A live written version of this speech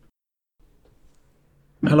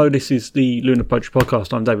Hello, this is the Lunar Poetry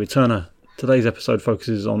Podcast. I'm David Turner. Today's episode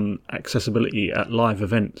focuses on accessibility at live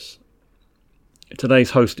events.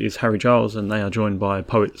 Today's host is Harry Giles, and they are joined by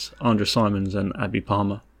poets Andrea Simons and Abby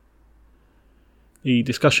Palmer. The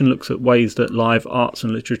discussion looks at ways that live arts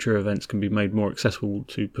and literature events can be made more accessible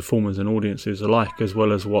to performers and audiences alike, as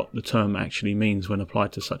well as what the term actually means when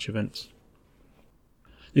applied to such events.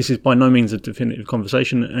 This is by no means a definitive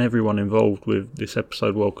conversation, and everyone involved with this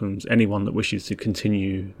episode welcomes anyone that wishes to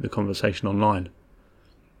continue the conversation online.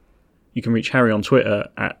 You can reach Harry on Twitter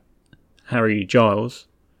at Harry Giles,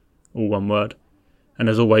 all one word, and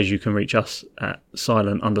as always you can reach us at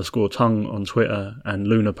silent_tongue on Twitter and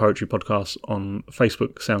Lunar Poetry Podcast on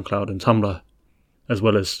Facebook, SoundCloud and Tumblr, as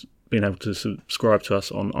well as being able to subscribe to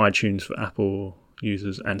us on iTunes for Apple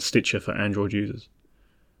users and Stitcher for Android users.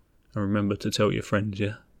 And remember to tell your friends,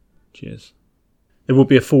 yeah? Cheers. There will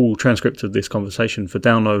be a full transcript of this conversation for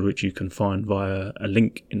download, which you can find via a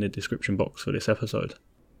link in the description box for this episode.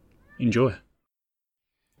 Enjoy.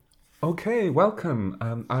 Okay, welcome.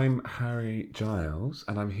 I'm Harry Giles,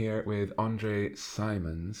 and I'm here with Andrea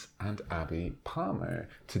Simons and Abby Palmer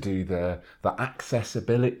to do the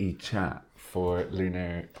accessibility chat for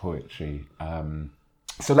Lunar Poetry.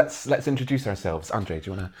 So let's introduce ourselves. Andre,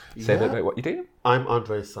 do you want to say a bit about what you do? I'm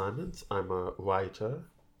Andrea Simons. I'm a writer,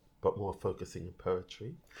 but more focusing in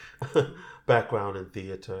poetry. Background in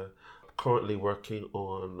theatre. Currently working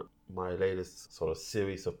on my latest sort of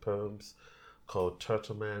series of poems called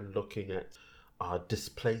Turtle Man, looking at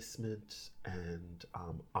displacement and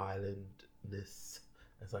islandness,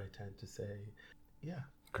 as I tend to say. Yeah.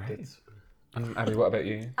 Great. And Abby, what about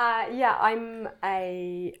you? I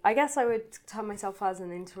guess I would term myself as an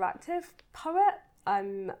interactive poet.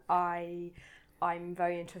 I'm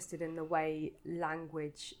very interested in the way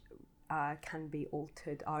language can be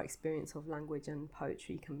altered. Our experience of language and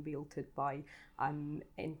poetry can be altered by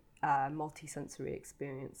multisensory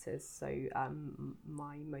experiences. So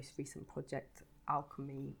my most recent project,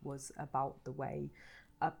 Alchemy, was about the way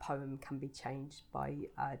a poem can be changed by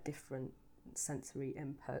different sensory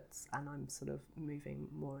inputs, and I'm sort of moving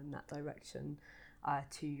more in that direction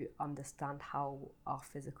to understand how our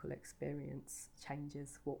physical experience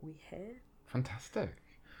changes what we hear. Fantastic.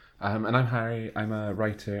 And I'm Harry. I'm a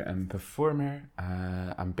writer and performer.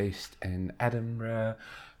 I'm based in Edinburgh,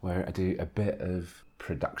 where I do a bit of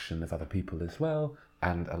production of other people as well,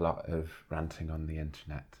 and a lot of ranting on the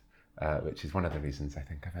internet. Which is one of the reasons I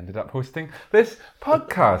think I've ended up hosting this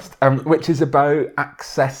podcast, which is about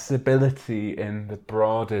accessibility in the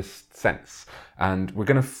broadest sense. And we're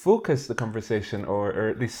going to focus the conversation, or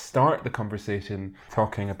at least start the conversation,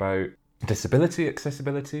 talking about disability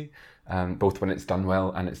accessibility, both when it's done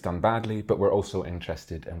well and it's done badly, but we're also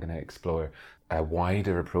interested and going to explore a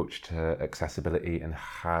wider approach to accessibility and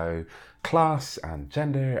how class and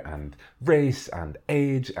gender and race and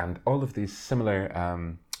age and all of these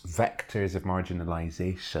similar vectors of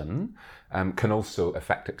marginalisation can also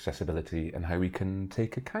affect accessibility and how we can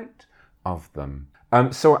take account of them.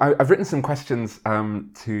 So I've written some questions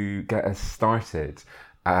to get us started,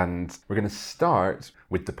 and we're going to start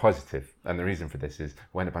with the positive. And the reason for this is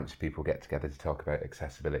when a bunch of people get together to talk about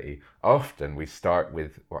accessibility, often we start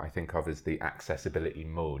with what I think of as the accessibility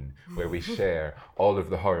moan, where we share all of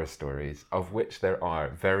the horror stories, of which there are,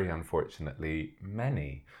 very unfortunately,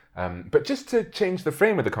 many. But just to change the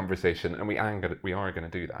frame of the conversation, and we are going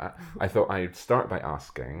to do that, I thought I'd start by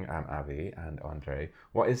asking Abby and Andre,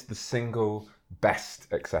 what is the single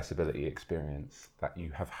best accessibility experience that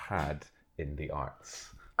you have had in the arts?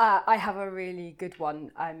 I have a really good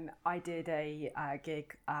one. I did a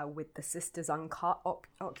gig with the Sisters Uncut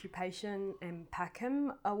occupation in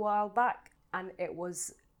Peckham a while back, and it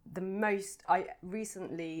was the most...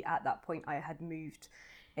 Recently, at that point, I had moved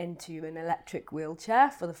into an electric wheelchair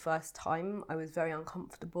for the first time. I was very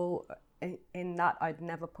uncomfortable in that. I'd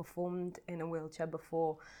never performed in a wheelchair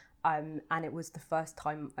before, and it was the first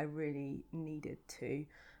time I really needed to.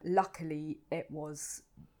 Luckily, it was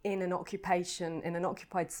in an occupied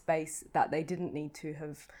space that they didn't need to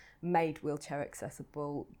have made wheelchair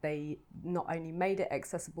accessible. They not only made it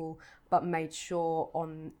accessible, but made sure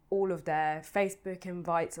on all of their Facebook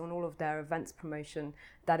invites, on all of their events promotion,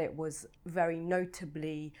 that it was very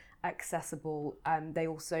notably accessible. They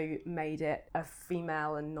also made it a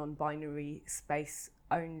female and non-binary space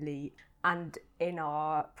only. And in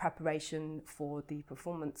our preparation for the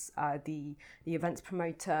performance, the events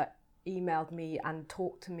promoter emailed me and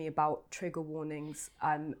talked to me about trigger warnings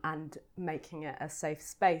and making it a safe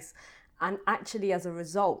space. And actually, as a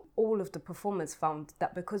result, all of the performers found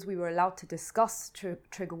that because we were allowed to discuss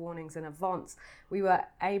trigger warnings in advance, we were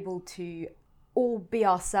able to all be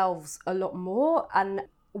ourselves a lot more. And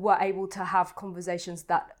were able to have conversations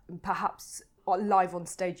that perhaps live on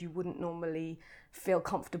stage you wouldn't normally feel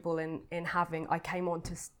comfortable in having. I came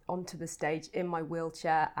onto the stage in my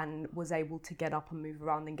wheelchair and was able to get up and move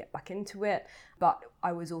around and get back into it, but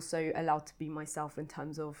I was also allowed to be myself in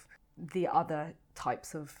terms of the other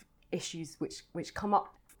types of issues which come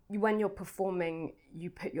up. When you're performing, you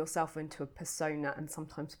put yourself into a persona, and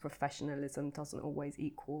sometimes professionalism doesn't always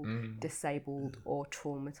equal disabled or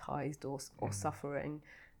traumatized or suffering.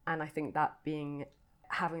 And I think that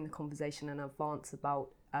having the conversation in advance about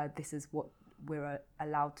this is what we're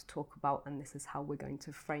allowed to talk about and this is how we're going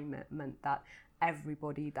to frame it, meant that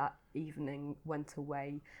everybody that evening went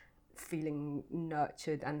away feeling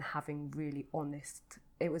nurtured and having really honest.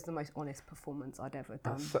 It was the most honest performance I'd ever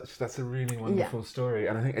done. That's a really wonderful story.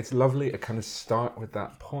 And I think it's lovely to kind of start with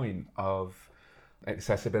that point of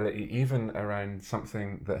accessibility, even around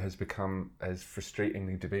something that has become as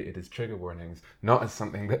frustratingly debated as trigger warnings, not as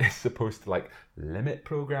something that is supposed to like limit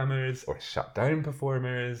programmers or shut down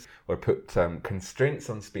performers or put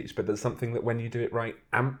constraints on speech, but that's something that when you do it right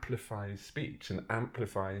amplifies speech and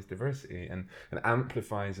amplifies diversity and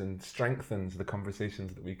amplifies and strengthens the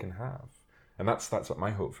conversations that we can have. And that's what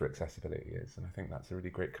my hope for accessibility is. And I think that's a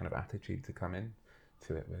really great kind of attitude to come in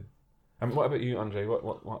to it with. And what about you, Andre?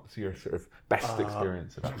 What's your sort of best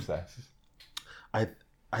experience of access? I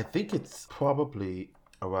think it's probably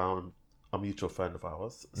around a mutual friend of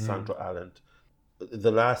ours, Sandra Allen.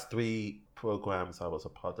 The last 3 programs I was a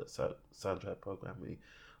part of, Sandra had programmed me.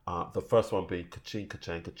 The first one being Kachin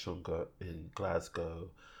Kachang Kachunga in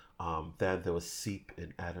Glasgow. Then there was Seep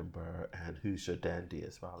in Edinburgh and Who's Your Dandy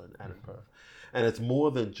as well in Edinburgh. And it's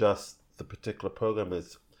more than just the particular program.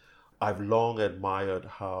 I've long admired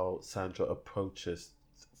how Sandra approaches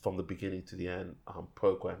from the beginning to the end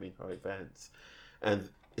programming her events. And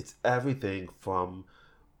it's everything from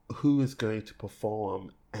who is going to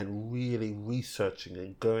perform and really researching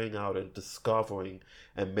and going out and discovering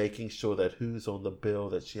and making sure that who's on the bill,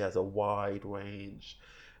 that she has a wide range.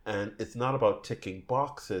 And it's not about ticking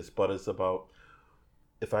boxes, but it's about,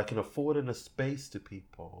 if I can afford in a space to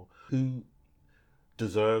people who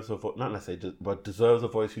deserves a voice, not necessarily, but deserves a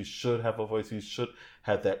voice, who should have a voice, who should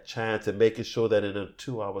have that chance, and making sure that in a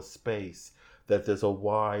 2-hour space that there's a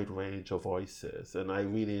wide range of voices. And I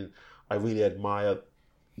really admire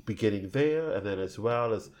beginning there, and then as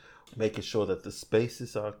well as making sure that the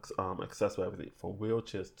spaces are accessible, everything from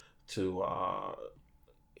wheelchairs to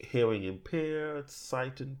hearing impaired,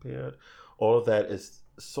 sight impaired. All of that is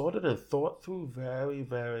sorted and thought through very,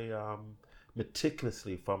 very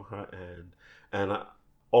meticulously from her end. And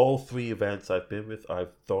all 3 events I've been with,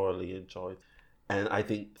 I've thoroughly enjoyed. And I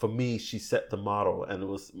think for me, she set the model. And it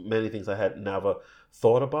was many things I had never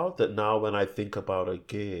thought about that now when I think about a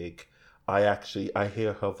gig, I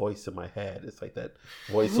hear her voice in my head. It's like that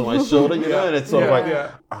voice on my shoulder, you know, and it's sort of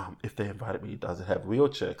like, if they invited me, does it have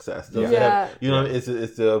wheelchair access? Does it have, you know, is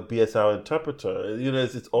the BSR interpreter? You know,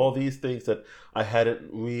 it's all these things that I hadn't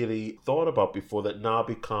really thought about before that now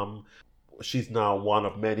become, she's now one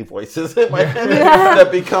of many voices in my head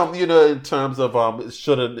that become, you know, in terms of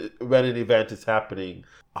when an event is happening,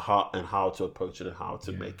 how to approach it and how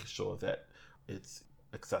to make sure that it's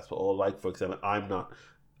accessible. Or like, for example, I'm not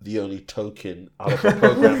the only token out of the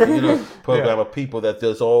program, program of people, that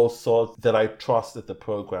there's all sorts that I trust that the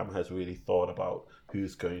program has really thought about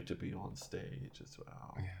who's going to be on stage as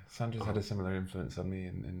well. Yeah, Sandra's had a similar influence on me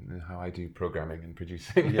in how I do programming and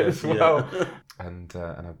producing as well. Yeah. And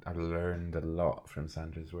I've learned a lot from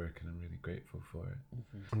Sandra's work, and I'm really grateful for it.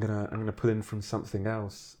 Mm-hmm. I'm gonna pull in from something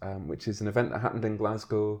else, which is an event that happened in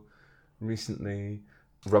Glasgow recently,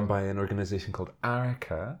 run by an organisation called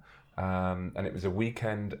ARICA. And it was a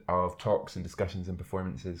weekend of talks and discussions and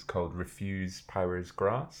performances called Refuse Power's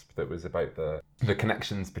Grasp, that was about the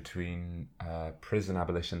connections between prison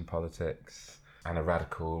abolition politics and a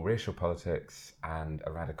radical racial politics and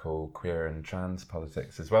a radical queer and trans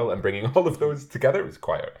politics as well, and bringing all of those together. It was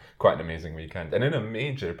quite an amazing weekend, and in a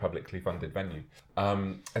major publicly funded venue.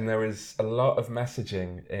 And there was a lot of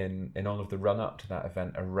messaging in all of the run-up to that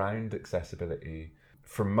event around accessibility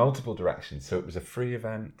from multiple directions. So it was a free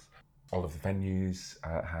event. All of the venues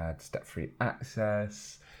had step-free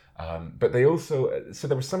access, but they also, so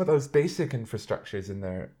there were some of those basic infrastructures in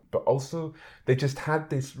there, but also they just had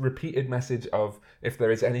this repeated message of, if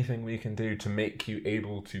there is anything we can do to make you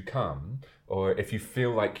able to come, or if you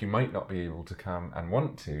feel like you might not be able to come and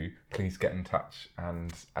want to, please get in touch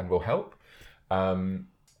and we'll help. And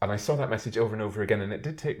I saw that message over and over again, and it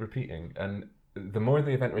did take repeating. And the more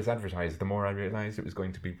the event was advertised, the more I realised it was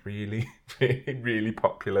going to be really, really, really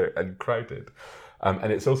popular and crowded.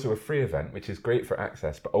 And it's also a free event, which is great for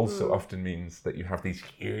access, but also often means that you have these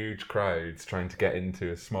huge crowds trying to get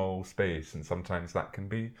into a small space, and sometimes that can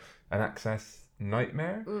be an access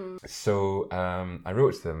nightmare. So I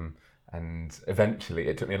wrote to them, and eventually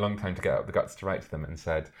it took me a long time to get up the guts to write to them and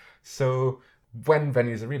said, so when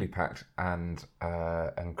venues are really packed and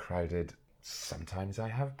crowded, sometimes I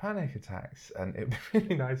have panic attacks, and it'd be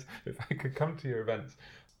really nice if I could come to your events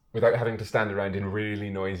without having to stand around in really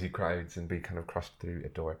noisy crowds and be kind of crushed through a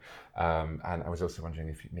door. And I was also wondering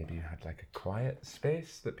if maybe you had like a quiet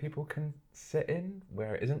space that people can sit in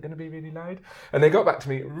where it isn't going to be really loud. And they got back to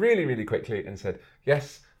me really, really quickly and said,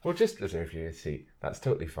 yes, we'll just reserve you a seat. That's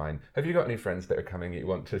totally fine. Have you got any friends that are coming you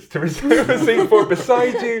want us to reserve a seat for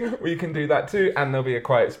beside you? We can do that too. And there'll be a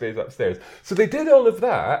quiet space upstairs. So they did all of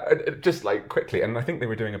that just like quickly. And I think they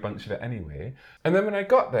were doing a bunch of it anyway. And then when I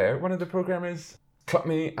got there, one of the programmers clocked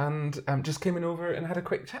me and just came in over and had a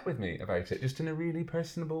quick chat with me about it, just in a really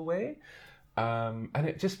personable way. And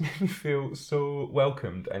it just made me feel so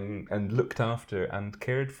welcomed and looked after and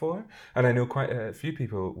cared for. And I know quite a few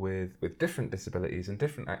people with different disabilities and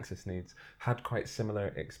different access needs had quite similar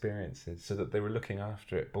experiences, so that they were looking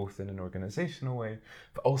after it both in an organisational way,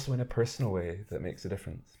 but also in a personal way that makes a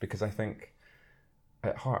difference. Because I think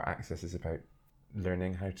at heart, access is about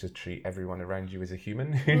learning how to treat everyone around you as a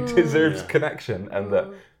human who deserves connection, and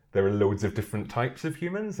that there are loads of different types of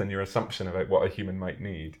humans, and your assumption about what a human might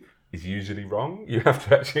need is usually wrong. You have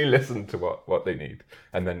to actually listen to what they need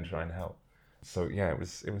and then try and help. So yeah,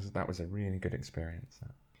 that was a really good experience.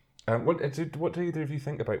 What do either of you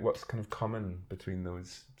think about what's kind of common between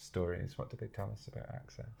those stories? What do they tell us about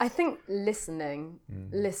access? I think listening,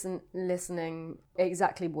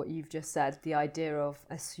 exactly what you've just said, the idea of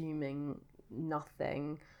assuming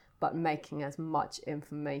nothing, but making as much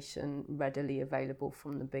information readily available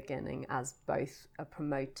from the beginning as both a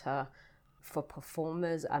promoter for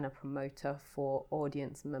performers and a promoter for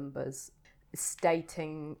audience members,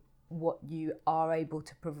 stating what you are able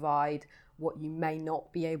to provide, what you may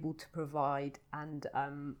not be able to provide, and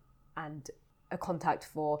a contact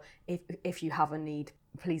for if you have a need,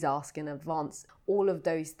 please ask in advance. All of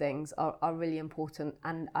those things are really important,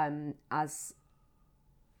 and as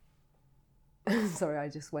sorry, I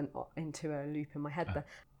just went into a loop in my head there.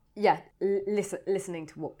 Yeah, listening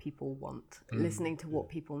to what people want, listening to what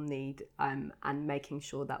people need, and making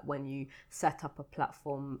sure that when you set up a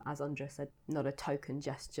platform, as Andrea said, not a token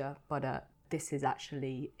gesture, but this is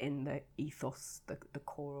actually in the ethos, the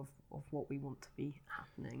core of what we want to be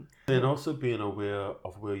happening. And also being aware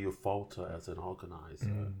of where you falter as an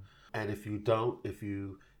organizer. And if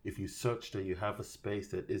you searched and you have a space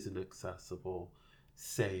that isn't accessible,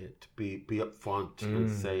 say it, be upfront and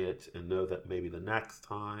say it, and know that maybe the next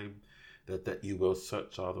time that you will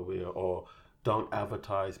search otherwhere, or don't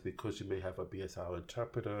advertise because you may have a BSR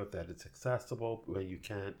interpreter that it's accessible when you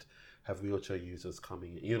can't have wheelchair users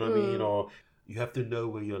coming in, you know what I mean? Or you have to know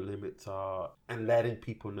where your limits are, and letting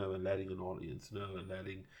people know, and letting an audience know,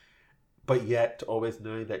 and but yet always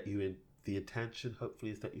knowing that the intention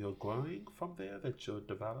hopefully is that you're growing from there, that you're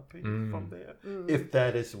developing from there. If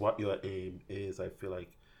that is what your aim is, I feel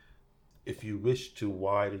like if you wish to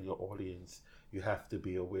widen your audience, you have to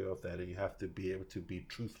be aware of that, and you have to be able to be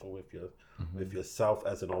truthful with yourself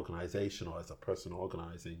as an organization, or as a person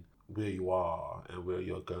organizing, where you are and where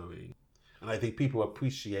you're going. And I think people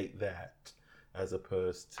appreciate that, as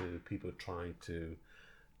opposed to people trying to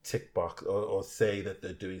tick box or say that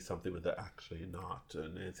they're doing something when they're actually not,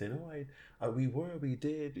 and saying, we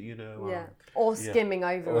did, or skimming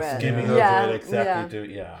over it.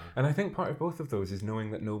 Exactly. And I think part of both of those is knowing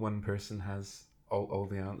that no one person has all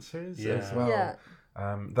the answers as well.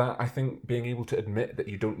 That I think being able to admit that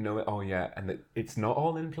you don't know it all yet, and that it's not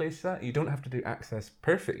all in place yet. You don't have to do access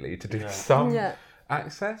perfectly to do some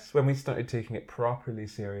access. When we started taking it properly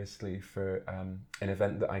seriously for an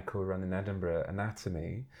event that I co-run in Edinburgh,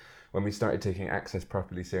 Anatomy, when we started taking access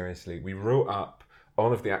properly seriously, we wrote up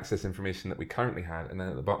all of the access information that we currently had, and then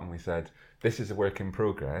at the bottom we said, this is a work in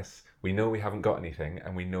progress. We know we haven't got anything,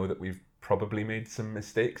 and we know that we've probably made some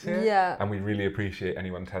mistakes here, and we really appreciate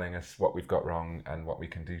anyone telling us what we've got wrong and what we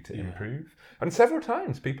can do to improve. And several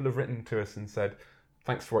times people have written to us and said,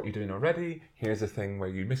 thanks for what you're doing already. Here's a thing where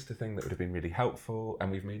you missed a thing that would have been really helpful, and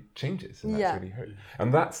we've made changes, and that's really hurt.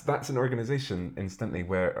 And that's an organisation instantly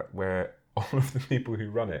where all of the people who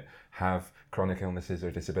run it have chronic illnesses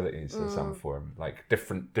or disabilities of some form, like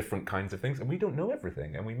different kinds of things, and we don't know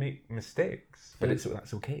everything, and we make mistakes, but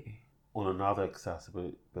that's okay. On another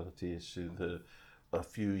accessibility issue, a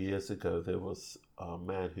few years ago there was a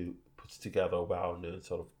man who puts together a well-known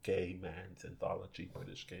sort of gay man's anthology,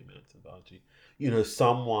 British gay man's anthology. You know,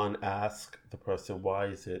 someone asked the person, why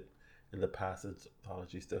is it in the past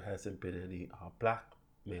anthologies there hasn't been any black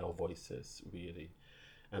male voices, really?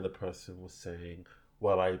 And the person was saying,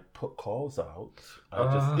 well, I put calls out.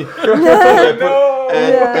 And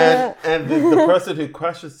the person who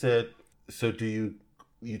questioned said, so do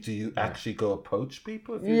you actually go approach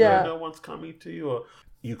people if you know no one's coming to you? Or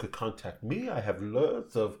you could contact me. I have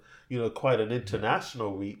loads of, quite an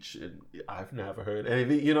international reach, and I've never heard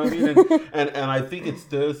anything, you know what I mean? And I think it's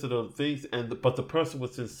those sort of things. But the person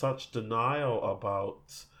was in such denial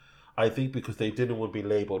about, I think because they didn't want to be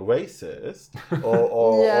labeled racist,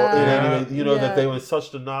 or that they were in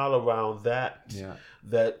such denial around that,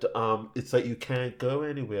 that it's like you can't go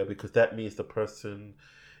anywhere, because that means the person,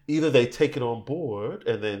 either they take it on board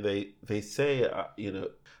and then they say,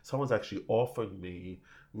 someone's actually offering me,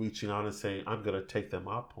 reaching out and saying, I'm going to take them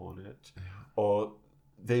up on it, or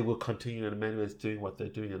they will continue in many ways doing what they're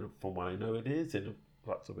doing. And from what I know, it is in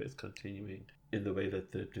lots of ways continuing in the way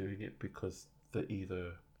that they're doing it, because they're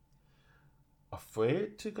either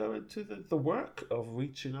afraid to go into the work of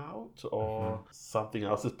reaching out, or something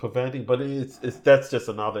else is preventing. But it's that's just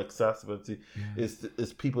another accessibility.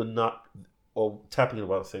 Is people not, or tapping into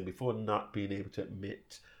what I was saying before, not being able to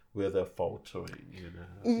admit where they're faltering,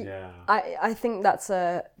 I think that's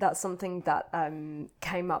something that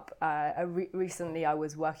came up recently. I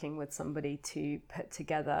was working with somebody to put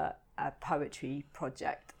together a poetry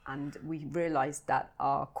project, and we realised that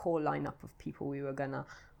our core lineup of people we were going to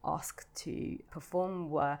ask to perform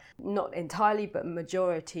were not entirely, but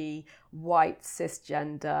majority white,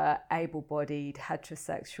 cisgender, able-bodied,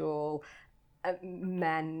 heterosexual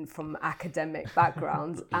men from academic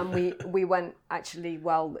backgrounds. And we went, actually,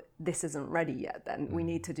 well, this isn't ready yet then. We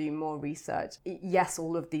need to do more research. Yes,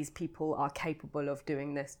 all of these people are capable of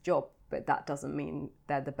doing this job, but that doesn't mean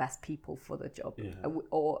they're the best people for the job.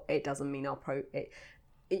 Or it doesn't mean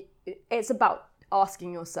it's about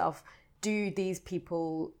asking yourself, do these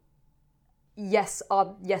people, yes,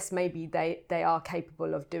 maybe they are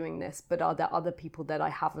capable of doing this, but are there other people that I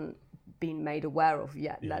haven't been made aware of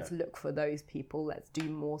yet? Let's look for those people. Let's do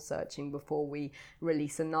more searching before we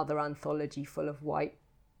release another anthology full of white,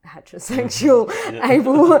 heterosexual,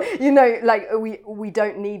 able, we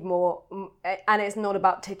don't need more. And it's not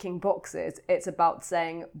about ticking boxes. It's about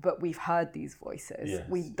saying, but we've heard these voices.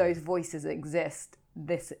 Those voices exist.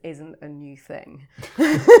 This isn't a new thing.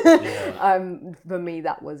 For me,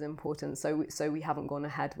 that was important. So we haven't gone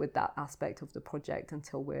ahead with that aspect of the project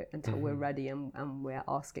until we're ready and we're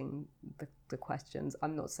asking the questions.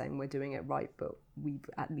 I'm not saying we're doing it right, but we've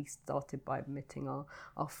at least started by admitting our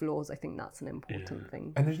flaws. I think that's an important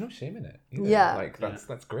thing. And there's no shame in it either.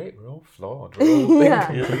 That's great. We're all flawed. We're all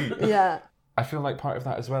incomplete. I feel like part of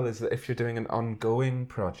that as well is that if you're doing an ongoing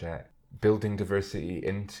project, building diversity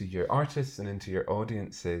into your artists and into your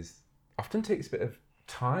audiences often takes a bit of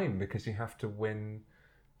time, because you have to win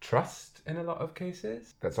trust in a lot of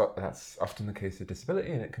cases. That's often the case with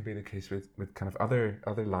disability, and it can be the case with kind of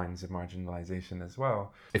other lines of marginalisation as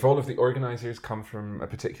well. If all of the organisers come from a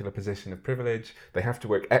particular position of privilege, they have to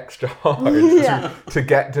work extra hard to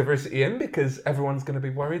get diversity in, because everyone's going to be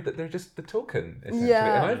worried that they're just the token, essentially.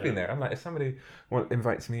 And I've been there. I'm like, if somebody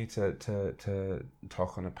invites me to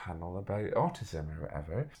talk on a panel about autism or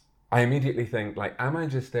whatever, I immediately think, like, am I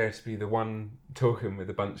just there to be the one token with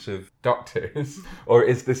a bunch of doctors? Or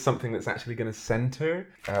is this something that's actually going to centre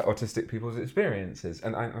autistic people's experiences?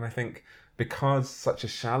 And I think because such a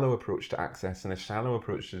shallow approach to access and a shallow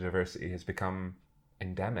approach to diversity has become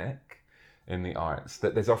endemic in the arts,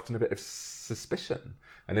 that there's often a bit of suspicion.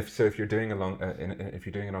 And if you're doing if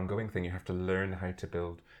you're doing an ongoing thing, you have to learn how to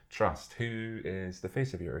build trust. Who is the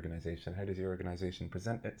face of your organisation? How does your organisation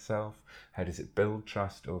present itself? How does it build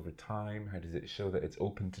trust over time? How does it show that it's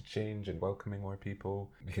open to change and welcoming more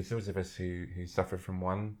people? Because those of us who suffer from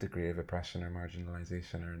one degree of oppression or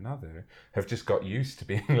marginalisation or another have just got used to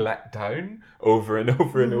being let down over and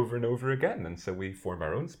over and over and over again. And so we form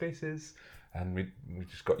our own spaces, and we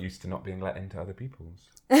just got used to not being let into other people's.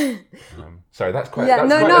 Sorry, that's quite a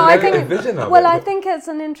negative vision of it. Well, I think it's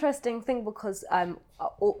an interesting thing, because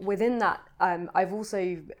within that, I've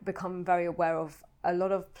also become very aware of a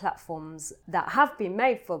lot of platforms that have been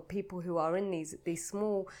made for people who are in these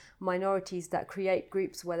small minorities that create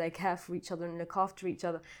groups where they care for each other and look after each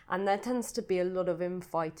other, and there tends to be a lot of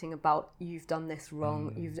infighting about you've done this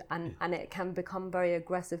wrong, and it can become very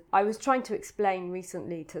aggressive. I was trying to explain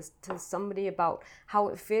recently to somebody about how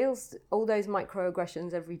it feels, all those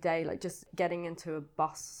microaggressions every day, like just getting into a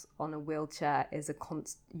bus on a wheelchair is a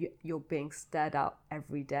you're being stared at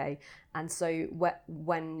every day. And so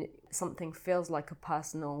when something feels like a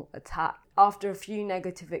personal attack, after a few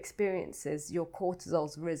negative experiences, your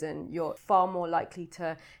cortisol's risen, you're far more likely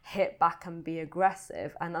to hit back and be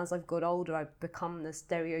aggressive. And as I've got older, I've become the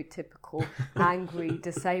stereotypical angry,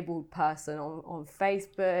 disabled person on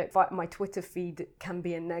Facebook. My Twitter feed can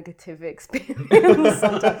be a negative experience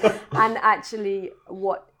sometimes. And actually,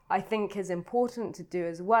 what I think is important to do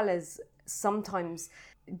as well is sometimes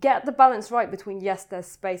get the balance right between, yes, there's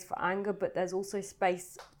space for anger, but there's also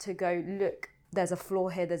space to go, look, there's a flaw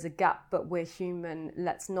here, there's a gap, but we're human.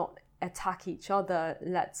 Let's not attack each other.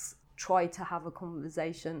 Let's try to have a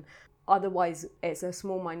conversation. Otherwise, it's a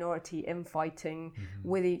small minority infighting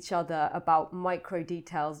with each other about micro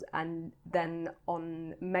details, and then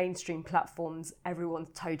on mainstream platforms, everyone's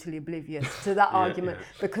totally oblivious to that argument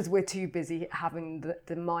because we're too busy having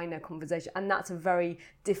the minor conversation, and that's a very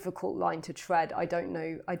difficult line to tread. I don't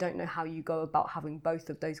know how you go about having both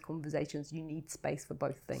of those conversations. You need space for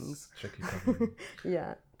both things. Tricky problem.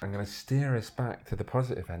 Yeah. I'm going to steer us back to the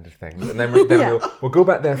positive end of things, and then we'll go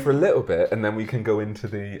back there for a little bit, and then we can go into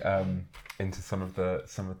the into some of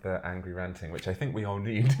the angry ranting, which I think we all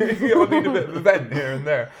need. We all need a bit of a vent here and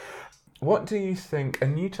there. What do you think?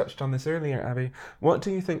 And you touched on this earlier, Abby. What do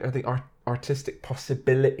you think are the artistic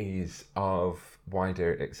possibilities of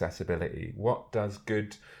wider accessibility? What does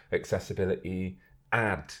good accessibility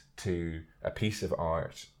add to a piece of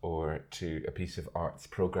art or to a piece of art's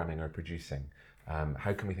programming or producing?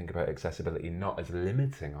 How can we think about accessibility not as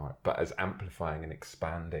limiting art, but as amplifying and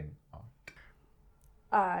expanding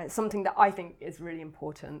art? Something that I think is really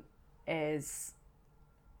important is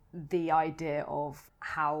the idea of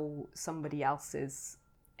how somebody else's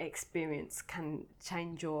experience can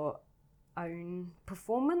change your own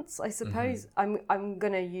performance, I suppose. I'm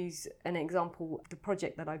going to use an example. The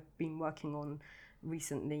project that I've been working on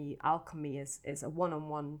recently, Alchemy, is a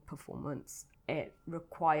one-on-one performance. It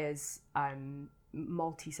requires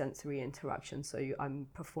multi-sensory interaction, so I'm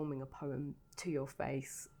performing a poem to your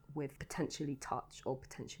face with potentially touch or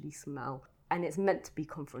potentially smell, and it's meant to be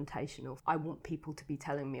confrontational. I want people to be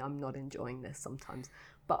telling me I'm not enjoying this sometimes,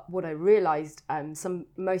 but what I realised,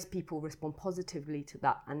 most people respond positively to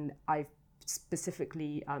that, and I've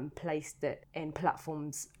specifically placed it in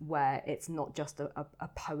platforms where it's not just a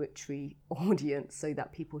poetry audience, so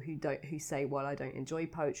that people who say, well, I don't enjoy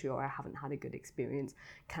poetry or I haven't had a good experience,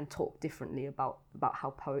 can talk differently about how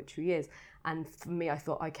poetry is. And for me, I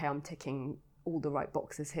thought, okay, I'm ticking all the right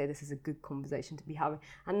boxes here, this is a good conversation to be having.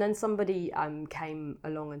 And then somebody came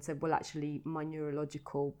along and said, well, actually my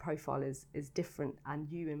neurological profile is different, and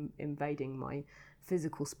you invading my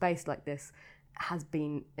physical space like this has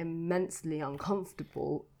been immensely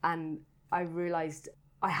uncomfortable. And I realised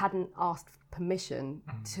I hadn't asked permission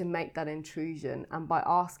to make that intrusion, and by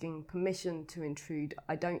asking permission to intrude,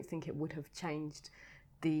 I don't think it would have changed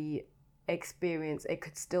the experience. It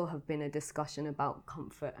could still have been a discussion about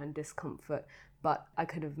comfort and discomfort, but I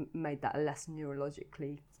could have made that a less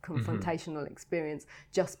neurologically confrontational experience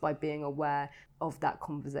just by being aware of that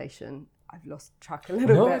conversation. I've lost track a little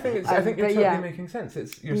bit. No, I think you're totally making sense.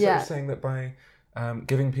 You're sort of saying that by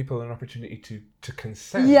giving people an opportunity to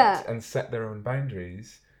consent and set their own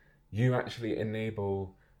boundaries, you actually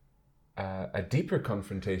enable a deeper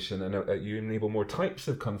confrontation, and you enable more types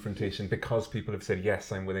of confrontation because people have said,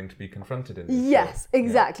 yes, I'm willing to be confronted in this Yes, way.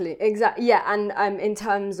 exactly. Yeah, and in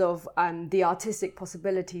terms of the artistic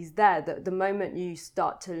possibilities there, the moment you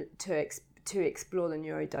start to explore the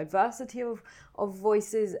neurodiversity of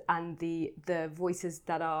voices and the voices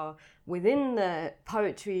that are within the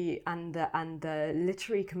poetry and the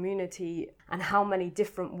literary community, and how many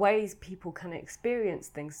different ways people can experience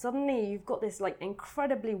things, suddenly you've got this like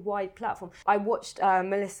incredibly wide platform. I watched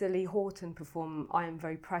Melissa Lee Horton perform I Am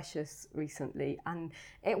Very Precious recently, and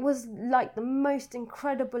it was like the most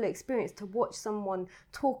incredible experience to watch someone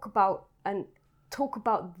talk about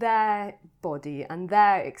their body and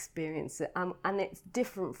their experience, and it's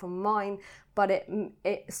different from mine, but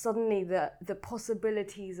it suddenly the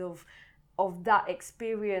possibilities of that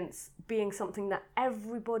experience being something that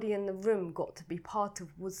everybody in the room got to be part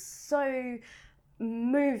of was so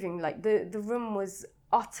moving. Like the room was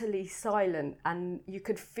utterly silent, and you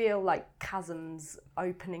could feel like chasms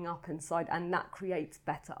opening up inside, and that creates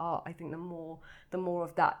better art. I think the more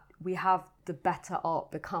of that we have, the better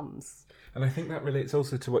art becomes. And I think that relates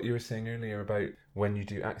also to what you were saying earlier about when you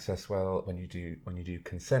do access well, when you do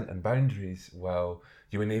consent and boundaries well,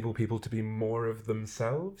 you enable people to be more of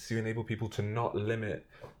themselves. You enable people to not limit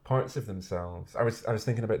parts of themselves. I was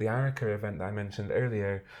thinking about the Arica event that I mentioned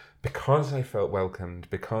earlier. Because I felt welcomed,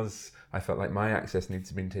 because I felt like my access needs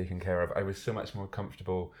to be taken care of, I was so much more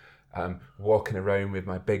comfortable walking around with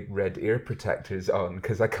my big red ear protectors on,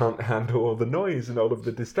 because I can't handle all the noise and all of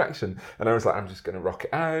the distraction. And I was like, I'm just going to rock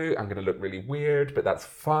it out. I'm going to look really weird, but that's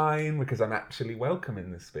fine because I'm actually welcome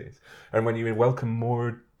in this space. And when you welcome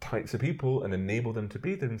more types of people and enable them to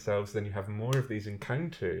be themselves, then you have more of these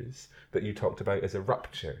encounters that you talked about as a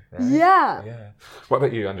rupture, right? Yeah. What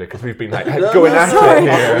about you, Andre? Because we've been like going at it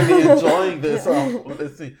here. I'm really enjoying this.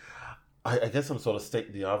 Let's see. I guess I'm sort of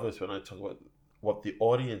stating the obvious when I talk about what the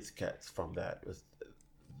audience gets from that was,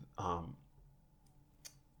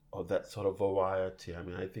 or that sort of variety. I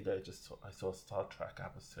mean, I think I saw a Star Trek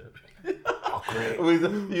episode. Oh, great! With,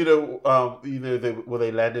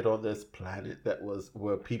 they landed on this planet that was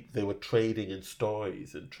where people, they were trading in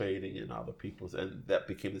stories and trading in other people's, and that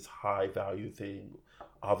became this high value thing.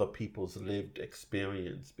 Other people's lived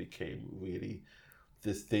experience became really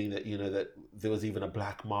this thing that, that there was even a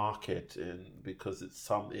black market in, because it's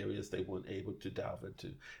some areas they weren't able to delve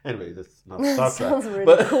into. Anyway, that's not Star Trek. Sounds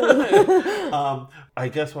really cool. I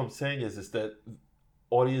guess what I'm saying is that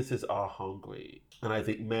audiences are hungry. And I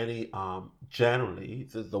think many, generally,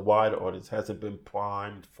 the wider audience hasn't been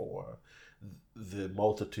primed for the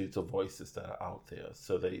multitudes of voices that are out there.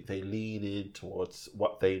 So they lean in towards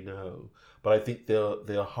what they know. But I think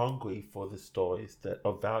they're hungry for the stories that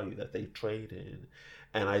of value that they trade in.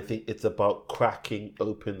 And I think it's about cracking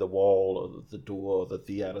open the wall or the door or the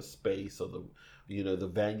theater space or the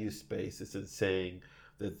venue spaces and saying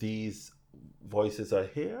that these voices are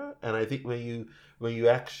here. And I think when you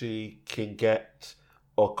actually can get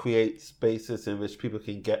or create spaces in which people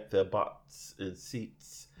can get their butts in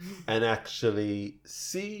seats and actually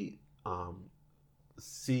see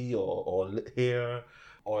or hear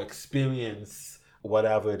or experience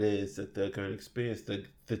whatever it is that they're going to experience,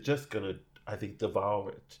 they're just going to, I think,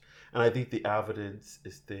 devour it. And I think the evidence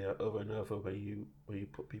is there over and over when you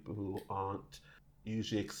put people who aren't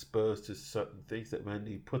usually exposed to certain things, that when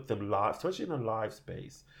you put them live, especially in a live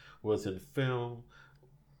space, whereas in film,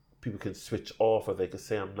 people can switch off or they can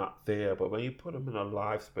say, I'm not there. But when you put them in a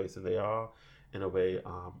live space and they are, in a way,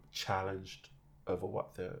 challenged over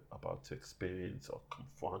what they're about to experience or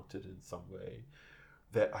confronted in some way,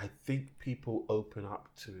 that I think people open up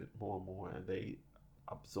to it more and more and they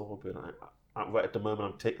absorb it. Right at the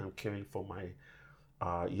moment, I'm caring for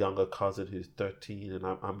my younger cousin who's 13, and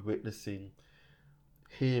I'm witnessing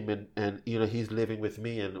him, and he's living with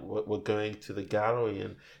me, and we're going to the gallery,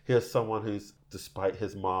 and here's someone who's, despite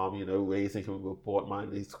his mom, raising him with board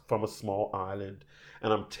mind, he's from a small island,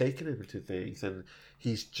 and I'm taking him into things, and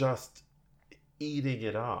he's just eating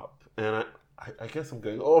it up, and I guess I'm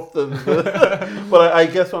going off but I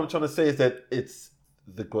guess what I'm trying to say is that it's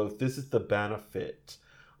the growth. This is the benefit,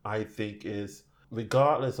 I think, is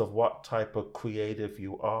regardless of what type of creative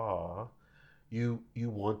you are, you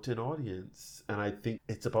want an audience. And I think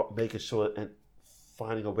it's about making sure and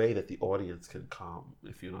finding a way that the audience can come,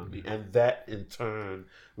 if you know what I mean. And that in turn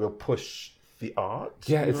will push the art.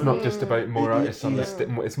 Yeah, it's not just about more artists on the stage.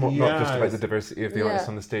 It's not just about the diversity of the artists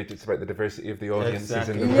on the stage. It's about the diversity of the audiences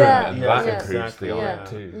in the room, and that improves the art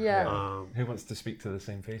too. Who wants to speak to the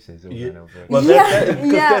same faces over and over? Well,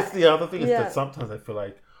 that's the other thing, is that sometimes I feel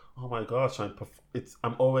like, oh my gosh, I'm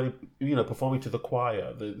already performing to the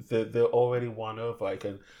choir. They're already won over. I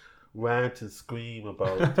can rant and scream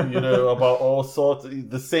about about all sorts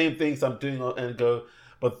of the same things I'm doing and go,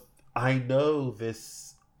 but I know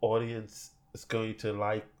this audience is going to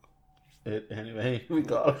like it anyway,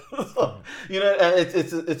 regardless. And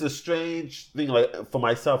it's a strange thing. Like for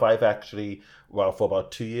myself, I've actually, for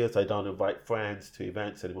about 2 years, I don't invite friends to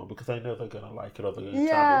events anymore because I know they're gonna like it or they're gonna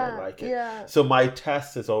tell me they like it. Yeah. So my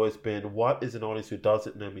test has always been, what is an audience who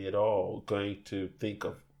doesn't know me at all going to think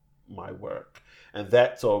of my work? And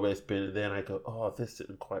that's always been. And then I go, oh, this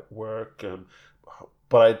didn't quite work.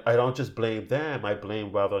 But I don't just blame them. I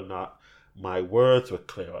blame whether or not my words were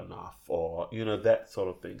clear enough, or that sort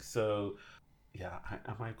of thing. So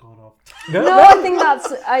am I going off? No, I think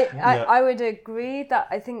that's I would agree that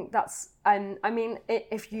I think that's, and I mean,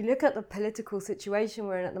 if you look at the political situation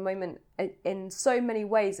we're in at the moment, in so many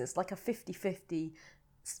ways it's like a 50-50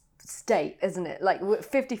 state, isn't it? Like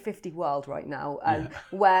 50-50 world right now,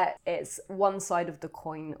 where it's one side of the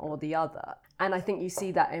coin or the other. And I think you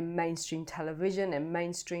see that in mainstream television, in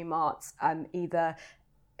mainstream arts, either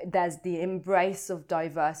there's the embrace of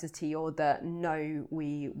diversity or the no,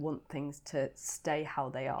 we want things to stay how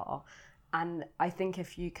they are. And I think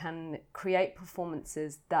if you can create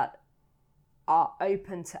performances that are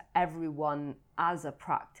open to everyone as a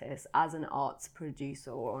practice, as an arts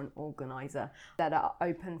producer or an organizer, that are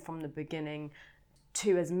open from the beginning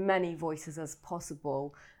to as many voices as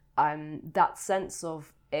possible, that sense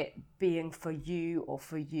of it being for you or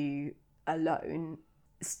for you alone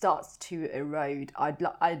starts to erode.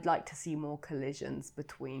 I'd like to see more collisions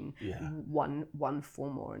between one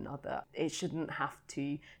form or another. It shouldn't have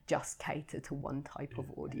to just cater to one type of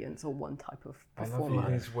audience or one type of performer. I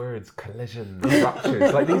love these words, collisions,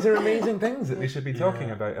 ruptures. Like, these are amazing things that we should be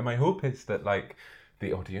talking about. And my hope is that, like,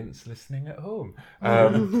 the audience listening at home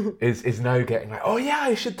is now getting like, oh yeah,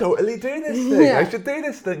 I should totally do this thing. I should do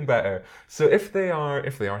this thing better. So if they are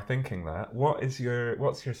thinking that, what's your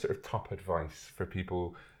sort of top advice for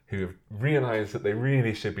people who have realised that they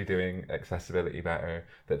really should be doing accessibility better,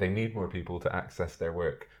 that they need more people to access their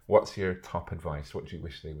work? What's your top advice? What do you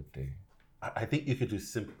wish they would do? I think you could do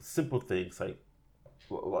simple things like,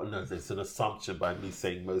 well, no, it's an assumption by me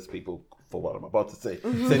saying most people, for what I'm about to say,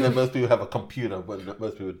 saying that most people have a computer when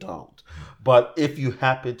most people don't. But if you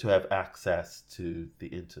happen to have access to the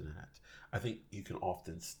internet, I think you can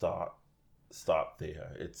often start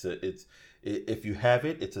there. If you have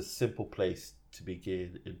it, it's a simple place to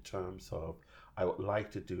begin in terms of, I would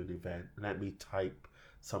like to do an event. Let me type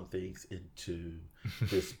some things into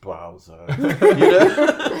this browser,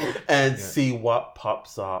 and see what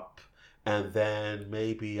pops up. And then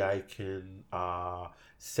maybe I can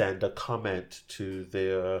send a comment to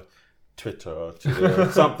their Twitter or to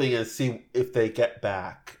their something and see if they get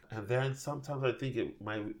back. And then sometimes I think it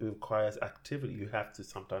requires activity. You have to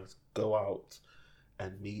sometimes go out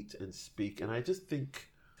and meet and speak. And I just think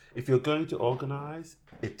if you're going to organize,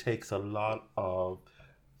 it takes a lot of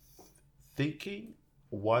thinking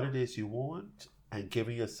what it is you want and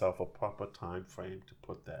giving yourself a proper time frame to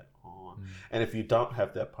put that on. And if you don't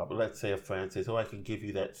have that proper, let's say a friend says, oh, I can give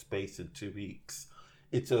you that space in 2 weeks.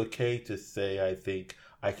 It's okay to say, I think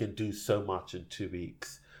I can do so much in 2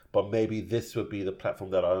 weeks, but maybe this would be the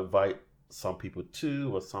platform that I'll invite some people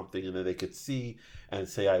to or something, and then they could see and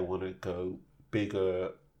say, I want to go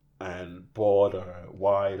bigger and broader,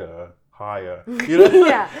 wider, higher,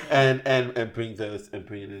 and bring those and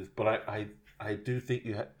bring it in. But I do think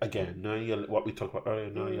you again, knowing what we talked about earlier,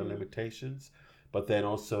 knowing your limitations, but then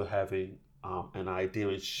also having an idea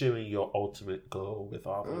and sharing your ultimate goal with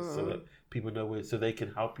others so that people know where, so they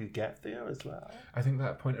can help you get there as well. I think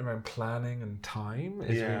that point around planning and time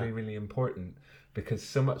is really, really important, because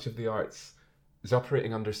so much of the arts is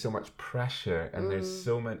operating under so much pressure, and there's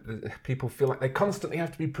so many people feel like they constantly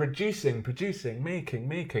have to be producing,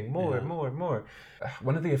 making more.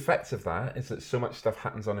 One of the effects of that is that so much stuff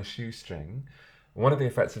happens on a shoestring. One of the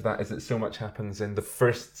effects of that is that so much happens in the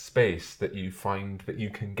first space that you find that you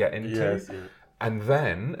can get into. And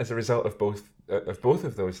then, as a result of both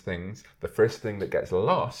of those things, the first thing that gets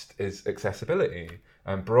lost is accessibility,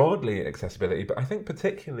 and broadly accessibility, but I think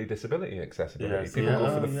particularly disability accessibility. People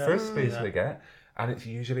go for the first space they get, and it's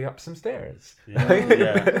usually up some stairs.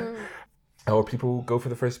 Or people go for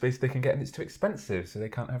the first space they can get, and it's too expensive, so they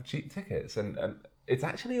can't have cheap tickets. And it's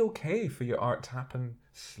actually okay for your art to happen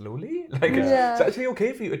slowly. It's actually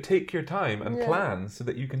okay for you to take your time and plan so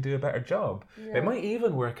that you can do a better job. It might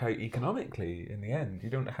even work out economically in the end. You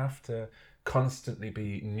don't have to constantly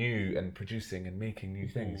be new and producing and making new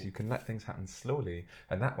things. You can let things happen slowly,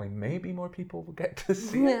 and that way maybe more people will get to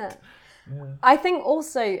see it. I think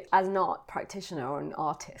also, as an art practitioner or an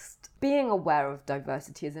artist, being aware of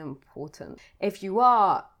diversity is important. If you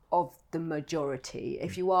are of the majority,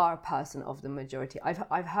 if you are a person of the majority,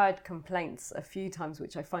 I've heard complaints a few times,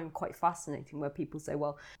 which I find quite fascinating, where people say,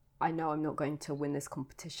 well, I know I'm not going to win this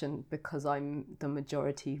competition because I'm the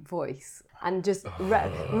majority voice. And just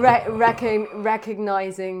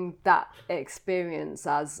recognizing that experience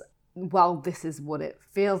as, well, this is what it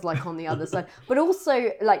feels like on the other side. But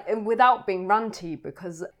also, like, without being ranty,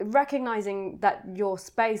 because recognizing that your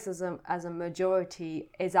space as a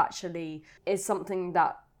majority is something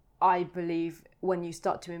that I believe when you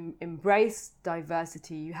start to embrace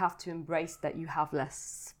diversity, you have to embrace that you have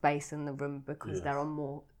less space in the room because there are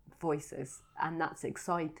more voices, and that's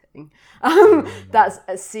exciting. That's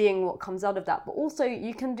seeing what comes out of that. But also,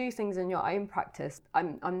 you can do things in your own practice.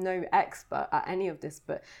 I'm no expert at any of this,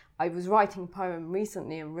 but I was writing a poem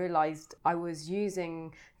recently and realised I was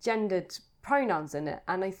using gendered pronouns in it,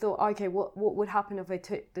 and I thought, okay, what would happen if I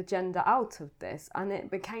took the gender out of this? And it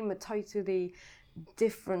became a totally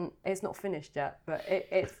different, it's not finished yet, but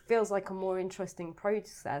it feels like a more interesting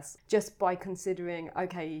process just by considering,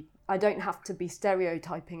 okay, I don't have to be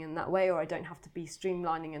stereotyping in that way, or I don't have to be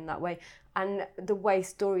streamlining in that way. And the way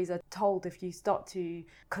stories are told, if you start to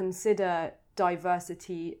consider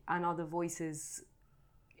diversity and other voices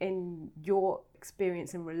in your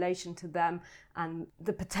experience in relation to them and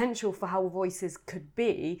the potential for how voices could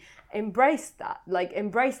be, embrace that. Like,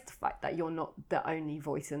 embrace the fact that you're not the only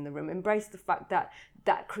voice in the room. Embrace the fact that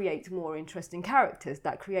that creates more interesting characters,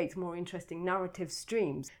 that creates more interesting narrative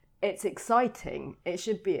streams. It's exciting. It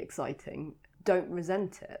should be exciting. Don't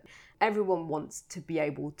resent it. Everyone wants to be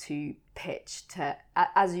able to pitch to,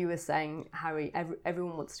 as you were saying, Harry,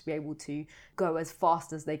 everyone wants to be able to go as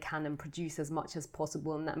fast as they can and produce as much as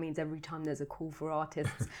possible. And that means every time there's a call for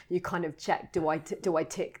artists, you kind of check, do I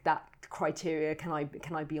tick that criteria? Can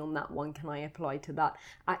I be on that one? Can I apply to that?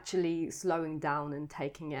 Actually slowing down and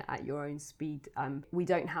taking it at your own speed. We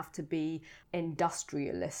don't have to be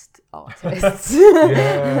industrialist artists.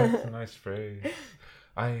 Yeah, that's a nice phrase.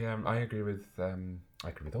 I agree with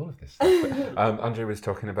all of this stuff. But, Andre was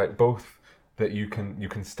talking about both that you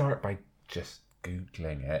can start by just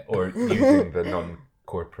Googling it or using the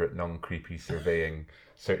non-corporate, non-creepy surveying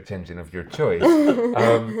search engine of your choice.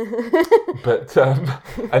 But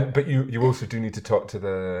you also do need to talk to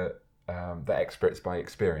the experts by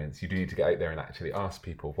experience. You do need to get out there and actually ask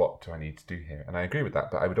people, what do I need to do here? And I agree with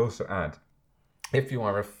that. But I would also add, if you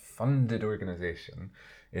are a funded organisation,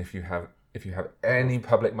 if you have any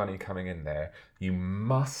public money coming in there, you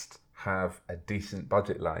must have a decent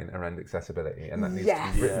budget line around accessibility, and that needs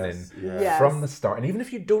to be written in from the start. And even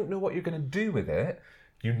if you don't know what you're going to do with it,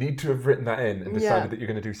 you need to have written that in and decided that you're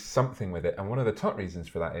going to do something with it. And one of the top reasons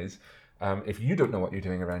for that is, if you don't know what you're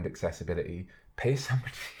doing around accessibility, pay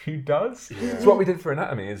somebody who does. Yeah. So what we did for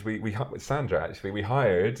Anatomy is we with Sandra, actually, we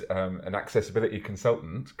hired an accessibility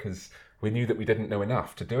consultant because we knew that we didn't know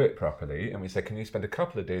enough to do it properly. And we said, can you spend a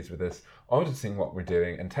couple of days with us auditing what we're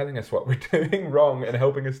doing and telling us what we're doing wrong and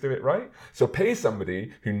helping us do it right? So pay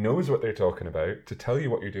somebody who knows what they're talking about to tell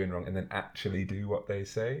you what you're doing wrong and then actually do what they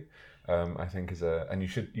say. I think and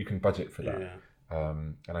you can budget for that. Yeah.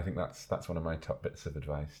 And I think that's one of my top bits of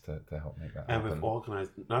advice to help make that happen. And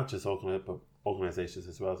with not just organized, but organizations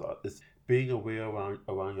as well, so it's being aware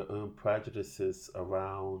around your own prejudices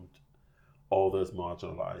around all those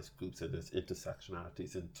marginalized groups and those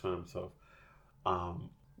intersectionalities in terms of,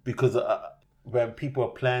 because when people are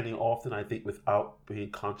planning, often I think without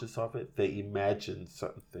being conscious of it, they imagine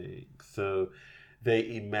certain things. So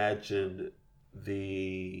they imagine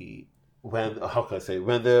when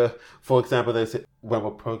they're, for example, they say, when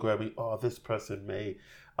we're programming, this person may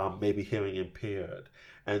be hearing impaired.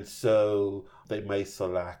 And so they may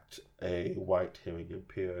select a white hearing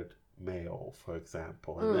impaired male, for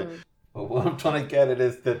example. And then, but what I'm trying to get at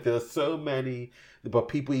is that there's so many, but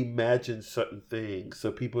people imagine certain things.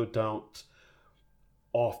 So people don't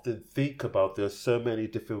often think about there's so many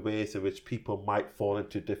different ways in which people might fall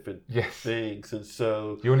into different things. And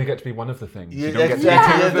so you only get to be one of the things. You don't get to be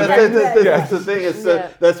two of the things. That's the thing. And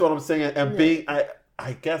so that's what I'm saying. And being,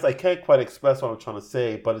 I guess I can't quite express what I'm trying to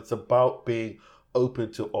say, but it's about being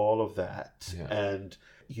open to all of that. Yeah. And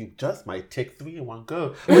you just might take 3 in one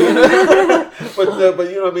go. But you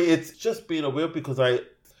know what I mean? It's just being aware, because I'm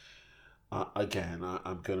going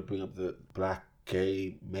to bring up the black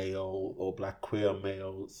gay male or black queer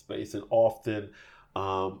male space, and often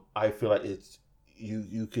I feel like it's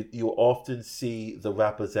you often see the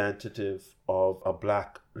representative of a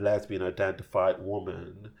black lesbian identified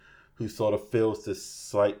woman who sort of fills this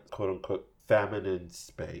slight quote unquote feminine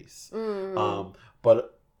space,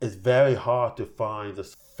 but it's very hard to find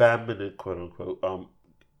this feminine quote unquote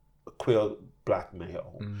queer black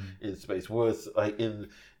male in space. Whereas like in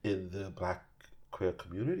the black queer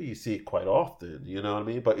community, you see it quite often, you know what I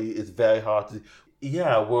mean? But it's very hard to,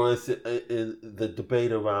 whereas in the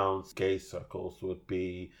debate around gay circles would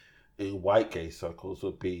be, in white gay circles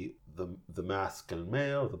would be the masculine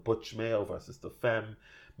male, the butch male versus the femme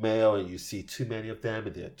male, and you see too many of them,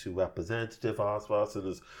 and they're too representative as well. So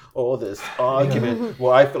there's all this argument.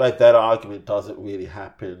 Well, I feel like that argument doesn't really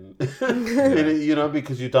happen, you know,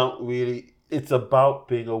 because you don't really. It's about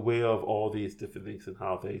being aware of all these different things and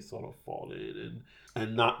how they sort of fall in,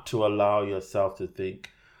 and not to allow yourself to think,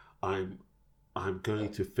 I'm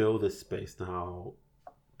going to fill this space now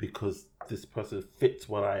because this person fits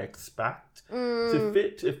what I expect to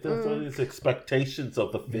fit, if there's all these expectations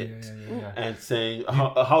of the fit, and saying,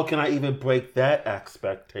 how can I even break that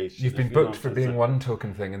expectation? You've been booked for being one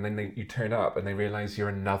token thing, and then you turn up and they realise you're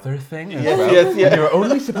another thing as Yes, well. yes, yes. And you're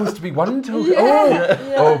only supposed to be one token.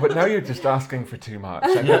 But now you're just asking for too much.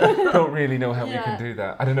 I don't really know how we can do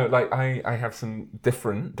that. I don't know, like I have some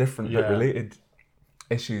different but related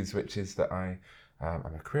issues, which is that I'm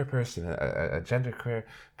a queer person, a genderqueer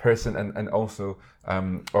person, and also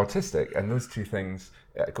autistic, and those two things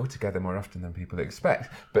go together more often than people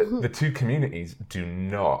expect. But the two communities do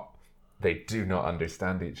not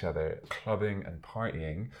understand each other. Clubbing and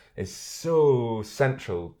partying is so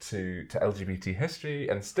central to LGBT history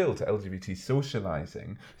and still to LGBT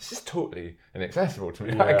socializing. It's just totally inaccessible to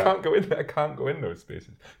me. I can't go in those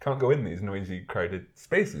spaces. Can't go in these noisy, crowded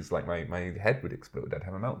spaces. Like my head would explode. I'd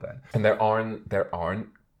have a meltdown. And there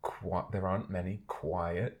aren't many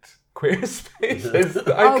quiet queer spaces.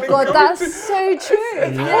 That I can go that's to. so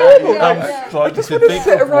true. I just want to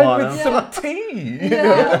sit around with some tea.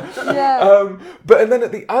 But and then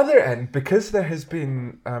at the other end, because there has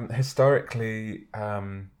been historically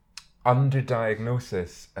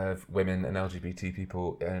underdiagnosis of women and LGBT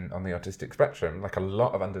people on the autistic spectrum, like a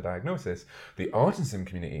lot of underdiagnosis, the autism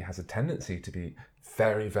community has a tendency to be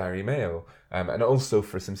very, very male, and also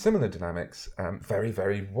for some similar dynamics, very,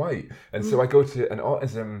 very white. And so I go to an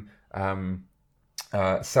autism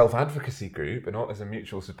self-advocacy group, an autism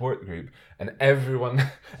mutual support group, and everyone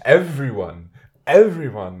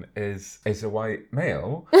is a white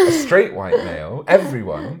male, a straight white male,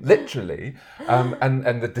 everyone, literally,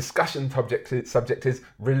 and the discussion subject is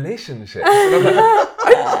relationships.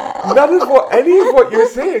 And I'm like, any of what you're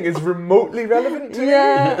saying is remotely relevant to me.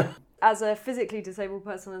 As a physically disabled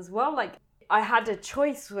person as well, like, I had a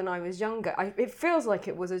choice when I was younger. It feels like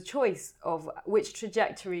it was a choice of which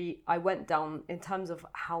trajectory I went down in terms of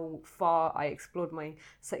how far I explored my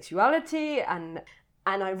sexuality, and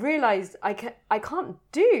I realised I can't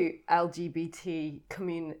do LGBT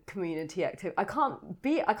community activity. I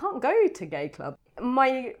can't go to gay club.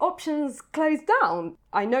 My options closed down.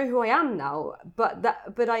 I know who I am now, but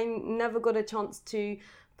I never got a chance to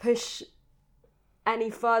push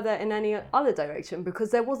any further in any other direction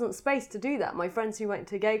because there wasn't space to do that. My friends who went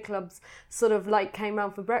to gay clubs sort of like came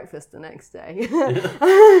round for breakfast the next day.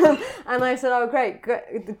 And I said, oh, great,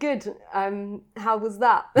 good. How was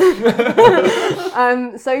that?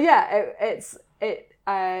 So yeah,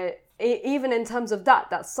 even in terms of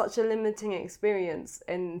that's such a limiting experience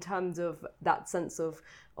in terms of that sense of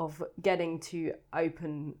getting to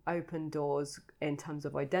open doors in terms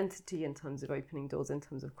of identity, in terms of opening doors, in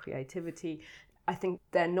terms of creativity. I think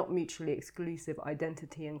they're not mutually exclusive.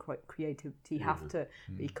 Identity and creativity have to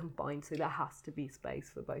be combined, so there has to be space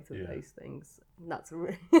for both of those things. And that's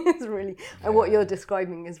and what you're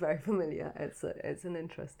describing is very familiar. It's an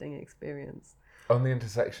interesting experience. On the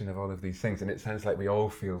intersection of all of these things, and it sounds like we all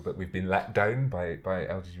feel that we've been let down by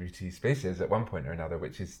LGBT spaces at one point or another,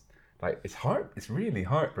 which is like, it's really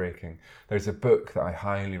heartbreaking. There's a book that I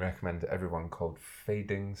highly recommend to everyone called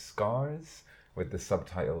Fading Scars, with the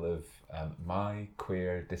subtitle of My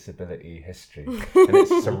Queer Disability History. And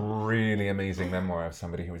it's a really amazing memoir of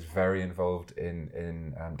somebody who was very involved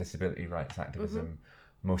in disability rights activism,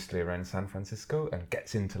 mostly around San Francisco, and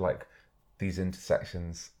gets into like these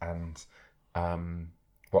intersections and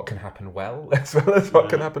what can happen well as well as what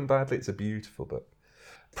can happen badly. It's a beautiful book.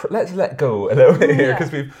 Let's let go a little bit here,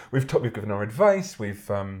 because we've given our advice, we've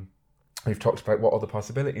talked about what all the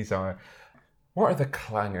possibilities are. What are the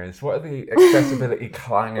clangers? What are the accessibility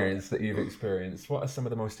clangers that you've experienced? What are some of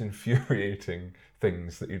the most infuriating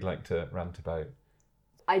things that you'd like to rant about?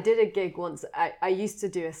 I did a gig once. I used to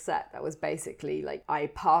do a set that was basically like I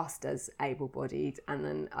passed as able-bodied, and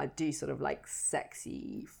then I'd do sort of like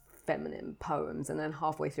sexy feminine poems, and then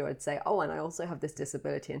halfway through I'd say, oh, and I also have this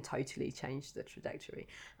disability, and totally changed the trajectory.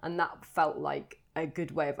 And that felt like a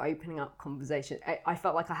good way of opening up conversation. I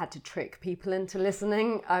felt like I had to trick people into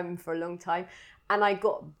listening for a long time, and I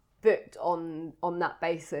got booked on that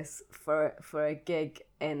basis for a gig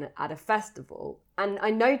at a festival, and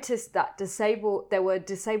I noticed that there were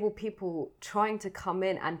disabled people trying to come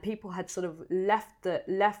in, and people had sort of left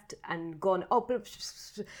and gone,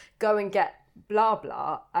 go and get blah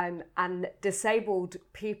blah, and disabled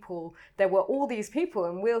people, there were all these people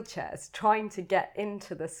in wheelchairs trying to get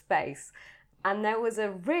into the space, and there was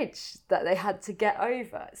a ridge that they had to get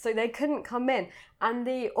over, so they couldn't come in, and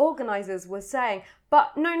the organisers were saying,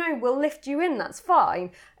 but no, we'll lift you in, that's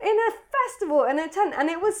fine, in a festival, in a tent. And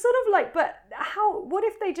it was sort of like, but what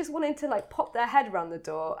if they they just wanted to like pop their head around the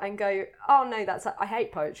door and go, oh no, I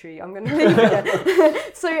hate poetry, I'm going to leave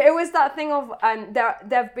it. So it was that thing of, there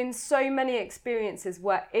have been so many experiences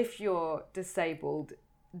where if you're disabled,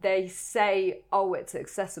 they say, oh, it's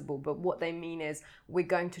accessible, but what they mean is we're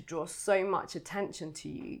going to draw so much attention to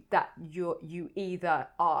you that you either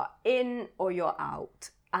are in or you're out.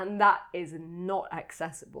 And that is not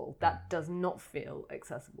accessible. That does not feel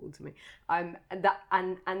accessible to me. And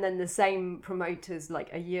then the same promoters,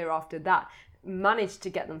 like a year after that, managed to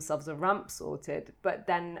get themselves a ramp sorted, but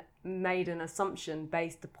then made an assumption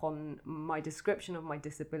based upon my description of my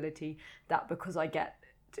disability that because I get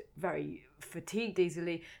very fatigued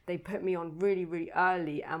easily, they put me on really, really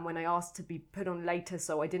early. And when I asked to be put on later,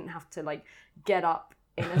 so I didn't have to like get up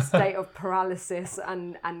in a state of paralysis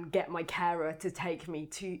and get my carer to take me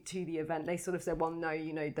to the event, they sort of said, well, no,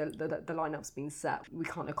 you know, the lineup's been set, we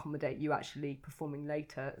can't accommodate you actually performing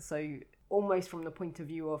later. So almost from the point of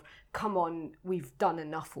view of, come on, we've done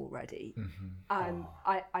enough already.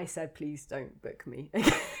 I said, please don't book me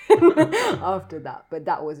again after that. But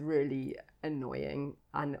that was really annoying,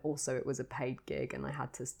 and also it was a paid gig and I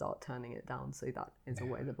had to start turning it down, so that is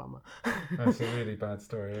always a bummer. That's a really bad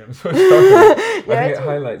story. I'm so sorry. I think it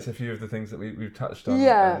highlights a few of the things that we've touched on.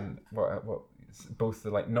 And what both the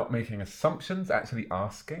like not making assumptions, actually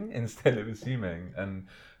asking instead of assuming, and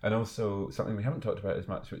also something we haven't talked about as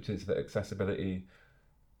much, which is that accessibility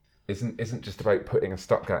isn't just about putting a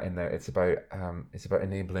stopgap in there. It's about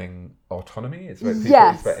enabling autonomy. It's about people.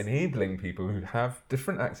 It's about enabling people who have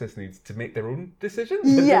different access needs to make their own decisions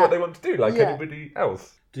and do what they want to do, like anybody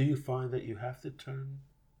else. Do you find that you have to turn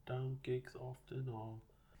down gigs often, or?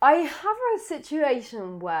 I have a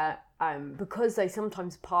situation where, because I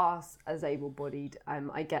sometimes pass as able-bodied,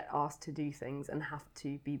 I get asked to do things and have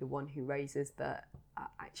to be the one who raises that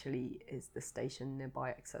actually is the station nearby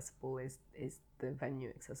accessible, is the venue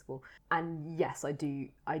accessible. And yes, I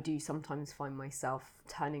do sometimes find myself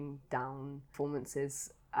turning down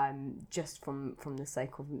performances just from the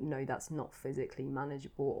sake of, no, that's not physically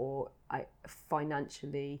manageable, or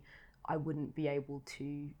financially I wouldn't be able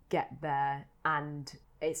to get there. And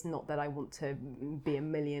it's not that I want to be a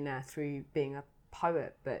millionaire through being a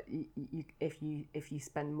poet, but if you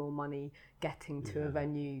spend more money getting to a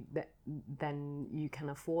venue then you can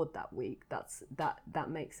afford that week, that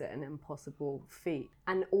makes it an impossible feat.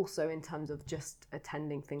 And also in terms of just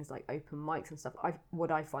attending things like open mics and stuff,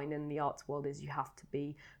 what I find in the arts world is you have to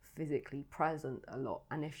be physically present a lot,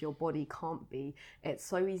 and if your body can't be, it's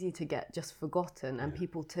so easy to get just forgotten, and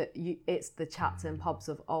people it's the chats in pubs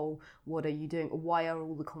of, oh, what are you doing, why are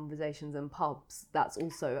all the conversations in pubs? That's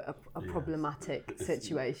also a problematic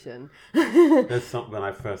situation. There's something, when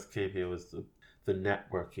I first came here, was the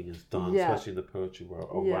networking is done, especially in the poetry world,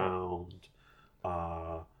 around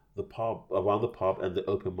the pub and the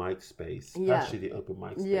open mic space, especially the open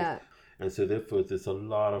mic space. And so therefore there's a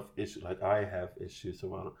lot of issues, like I have issues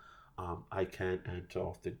around, I can't enter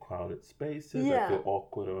often crowded spaces, I feel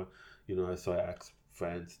awkward, or, you know, so I ask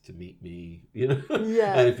friends to meet me, you know,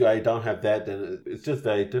 and if I don't have that, then it's just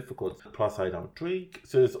very difficult. Plus I don't drink.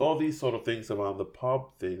 So there's all these sort of things around the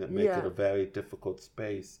pub thing that make it a very difficult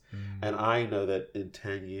space. And I know that in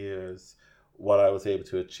 10 years, what I was able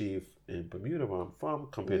to achieve in Bermuda, where I'm from,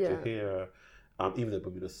 compared to here, even though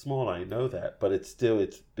Bermuda's small, I know that, but it's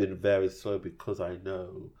been very slow because I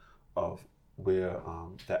know of where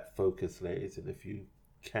that focus lays, and if you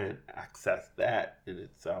can't access that in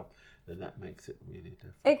itself, then that makes it really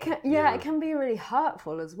difficult. It can be really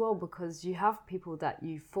hurtful as well, because you have people that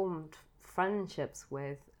you formed friendships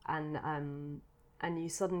with, and you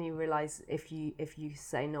suddenly realize if you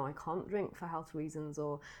say, no, I can't drink for health reasons,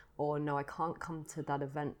 or no, I can't come to that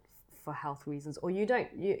event for health reasons, or you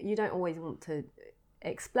don't always want to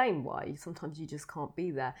explain why. Sometimes you just can't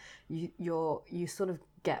be there. You sort of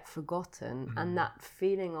get forgotten, and that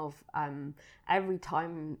feeling of every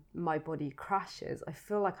time my body crashes, I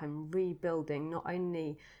feel like I'm rebuilding not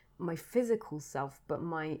only my physical self but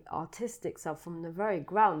my artistic self from the very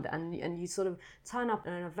ground, and you sort of turn up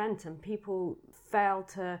at an event and people fail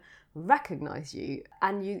to recognize you,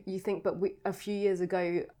 and you think, but a few years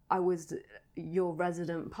ago I was your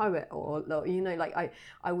resident poet, or you know, like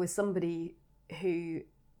I was somebody who,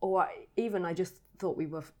 or even I just thought we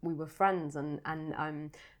were friends,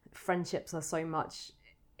 and friendships are so much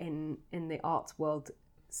in the arts world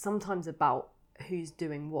sometimes about who's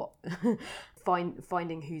doing what.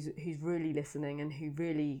 Finding who's really listening and who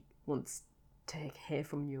really wants to hear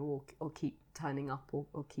from you, or keep turning up,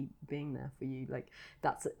 or keep being there for you. Like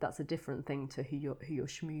that's a different thing to who you're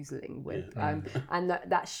schmoozling with, and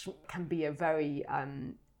that can be a very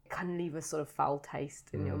can leave a sort of foul taste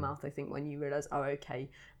in your mouth, I think, when you realise, oh, okay,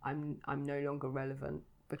 I'm no longer relevant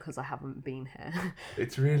because I haven't been here.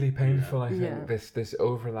 It's really painful, I think, this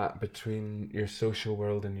overlap between your social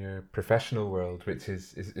world and your professional world, which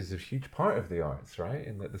is a huge part of the arts, right?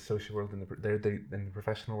 And that the social world and the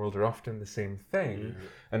professional world are often the same thing.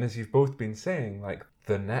 And as you've both been saying, like,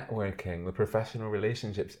 the networking, the professional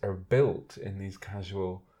relationships are built in these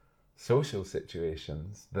casual social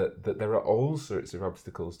situations, that there are all sorts of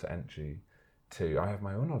obstacles to entry to. I have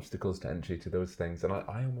my own obstacles to entry to those things, and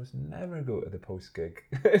I almost never go to the post-gig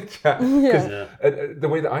chat. The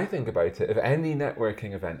way that I think about it, of any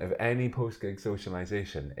networking event, of any post-gig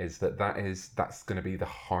socialization, is that's going to be the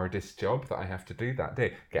hardest job that I have to do that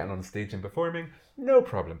day. Getting on stage and performing, no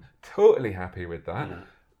problem. Totally happy with that.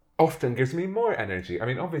 Often gives me more energy. I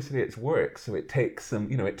mean, obviously it's work, so it takes some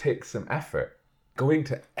effort. Going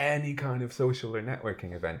to any kind of social or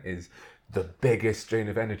networking event is the biggest drain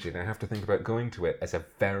of energy, and I have to think about going to it as a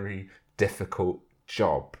very difficult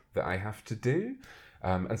job that I have to do.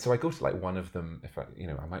 And so I go to like one of them. If I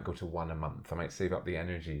might go to one a month. I might save up the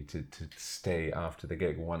energy to stay after the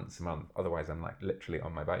gig once a month. Otherwise, I'm like literally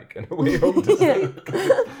on my bike and away home to sleep.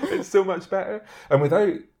 It's so much better. And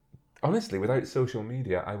without social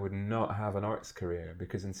media, I would not have an arts career,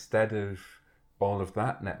 because instead of all of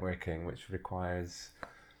that networking, which requires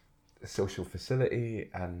a social facility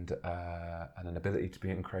and an ability to be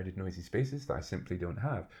in crowded, noisy spaces that I simply don't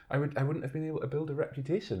have, I wouldn't have been able to build a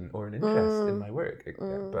reputation or an interest in my work.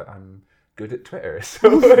 But I'm good at Twitter,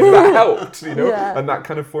 so that helped, and that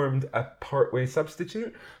kind of formed a part-way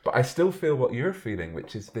substitute. But I still feel what you're feeling,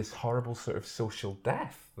 which is this horrible sort of social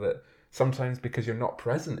death, that sometimes, because you're not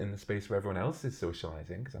present in the space where everyone else is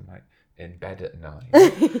socializing, because I'm like in bed at 9,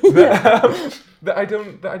 that I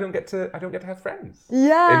don't get to have friends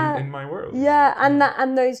in my world.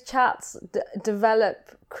 And those chats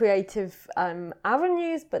develop creative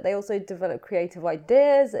avenues, but they also develop creative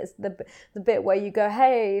ideas. It's the bit where you go,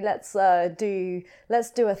 hey, let's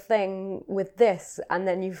do a thing with this, and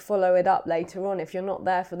then you follow it up later on. If you're not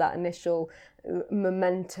there for that initial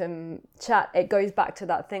momentum chat, it goes back to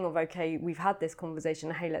that thing of, okay, we've had this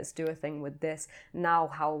conversation, hey, let's do a thing with this. Now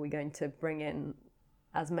how are we going to bring in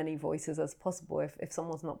as many voices as possible if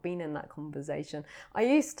someone's not been in that conversation? I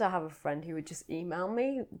used to have a friend who would just email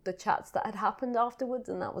me the chats that had happened afterwards,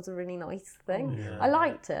 and that was a really nice thing. I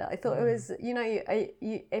liked it. I thought it was,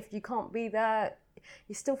 if you can't be there,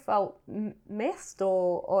 you still felt missed,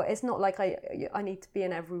 or it's not like I need to be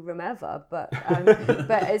in every room ever, but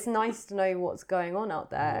but it's nice to know what's going on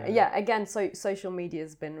out there. Again, so social media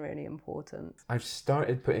has been really important. I've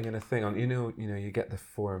started putting in a thing on, you get the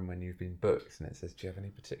form when you've been booked, and it says, do you have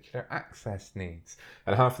any particular access needs?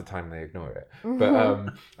 And half the time they ignore it,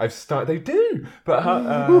 but they do,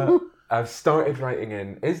 but I've started writing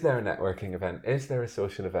in, is there a networking event? Is there a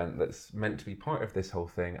social event that's meant to be part of this whole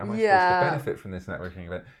thing? Am I supposed to benefit from this networking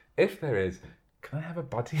event? If there is, can I have a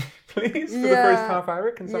buddy, please, for the first half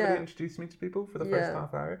hour? Can somebody introduce me to people for the first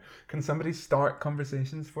half hour? Can somebody start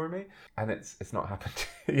conversations for me? And it's not happened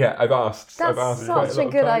yet. I've asked such a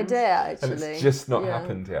good idea, actually. And it's just not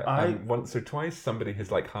happened yet. And once or twice, somebody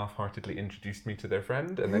has like half-heartedly introduced me to their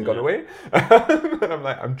friend and then gone away. And I'm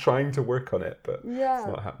like, I'm trying to work on it, but it's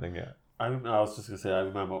not happening yet. I was just going to say, I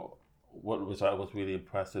remember I was really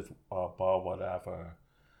impressed with Bar Whatever.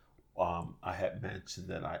 I had mentioned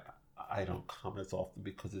that I don't come as often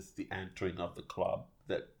because it's the entering of the club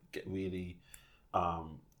that really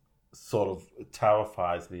sort of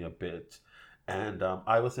terrifies me a bit. And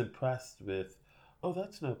I was impressed with, oh,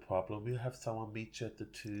 that's no problem. We'll have someone meet you at the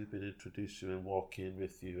Tube and introduce you and walk in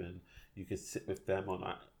with you, and you can sit with them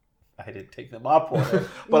on I didn't take them up on it,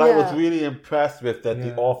 but I was really impressed with that.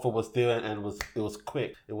 The offer was there, and it was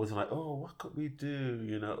quick. It wasn't like, oh, what could we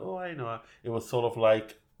do? Oh, I know. It was sort of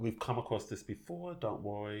like, we've come across this before. Don't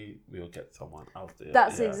worry, we'll get someone out there.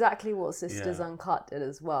 That's exactly what Sisters Uncut did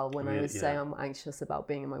as well. When I was saying I'm anxious about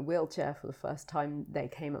being in my wheelchair for the first time, they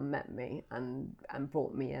came and met me and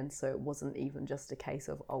brought me in. So it wasn't even just a case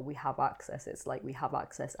of, oh, we have access. It's like, we have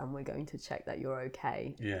access and we're going to check that you're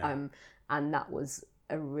okay. And that was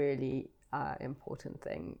a really important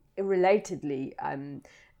thing. Relatedly,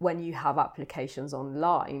 when you have applications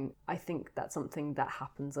online, I think that's something that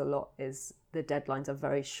happens a lot, is the deadlines are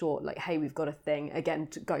very short. Like, hey, we've got a thing. Again,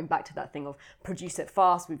 going back to that thing of produce it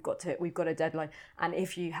fast, we've got a deadline. And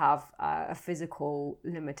if you have a physical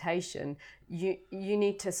limitation, you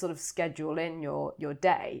need to sort of schedule in your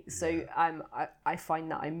day. So I find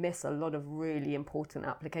that I miss a lot of really important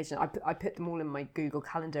applications. I put them all in my Google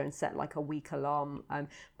Calendar and set like a week alarm.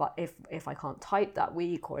 But if I can't type that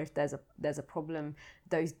week, or if there's a problem,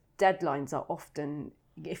 those deadlines are often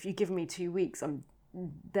if you give me 2 weeks,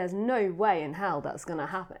 there's no way in hell that's going to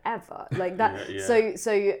happen ever. Like that. So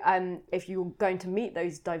if you're going to meet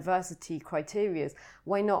those diversity criteria,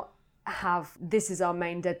 why not have, this is our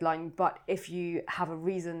main deadline, but if you have a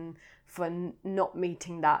reason for not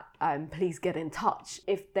meeting that, please get in touch.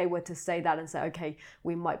 If they were to say that and say, okay,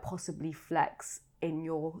 we might possibly flex in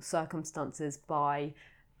your circumstances by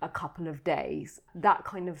a couple of days, that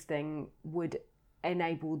kind of thing would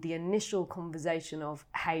enable the initial conversation of,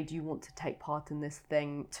 hey, do you want to take part in this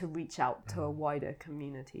thing, to reach out to a wider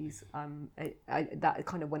communities. That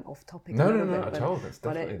kind of went off topic. No, not at all. That's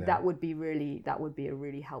definitely there. That would be a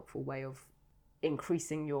really helpful way of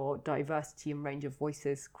increasing your diversity and range of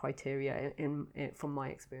voices criteria in from my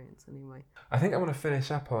experience anyway. I think I want to finish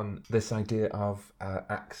up on this idea of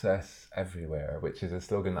access everywhere, which is a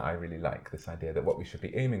slogan that I really like. This idea that what we should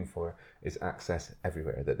be aiming for is access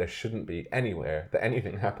everywhere, that there shouldn't be anywhere that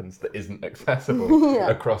anything happens that isn't accessible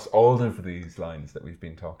across all of these lines that we've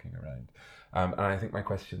been talking around. And I think my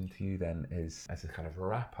question to you then is, as a kind of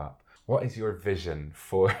wrap up, what is your vision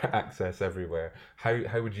for access everywhere?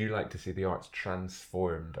 How would you like to see the arts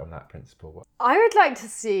transformed on that principle? I would like to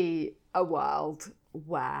see a world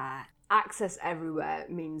where access everywhere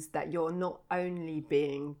means that you're not only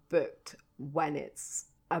being booked when it's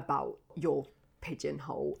about your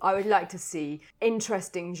pigeonhole. I would like to see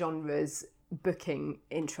interesting genres booking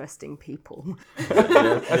interesting people.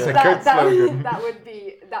 That's a good slogan. That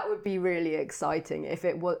would be really exciting if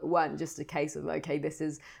it weren't just a case of, okay, this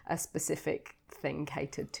is a specific thing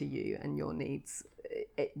catered to you and your needs.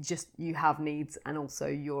 It just, you have needs and also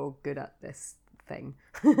you're good at this thing.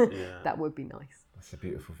 That would be nice. That's a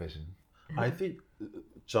beautiful vision. I think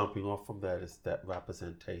jumping off from that is that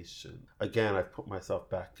representation. Again, I've put myself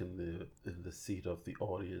back in the seat of the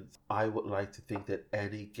audience. I would like to think that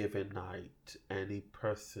any given night, any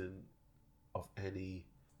person of any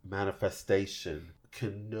manifestation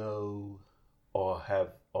can know or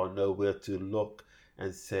know where to look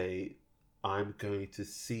and say, I'm going to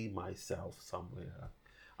see myself somewhere.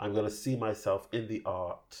 I'm going to see myself in the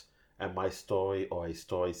art, and my story or a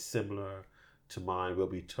story similar to mine will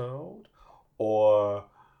be told. Or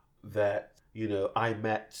that, I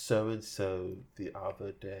met so-and-so the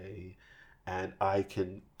other day and I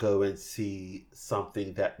can go and see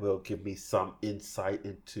something that will give me some insight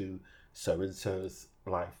into so-and-so's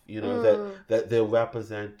life, that they're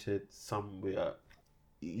represented somewhere.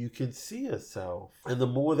 You can see yourself. And the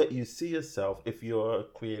more that you see yourself, if you're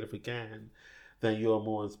creative again, then you're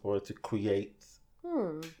more inspired to create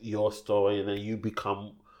your story, and then you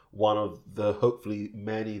become one of the hopefully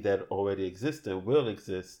many that already exist and will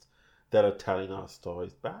exist that are telling our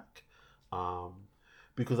stories back.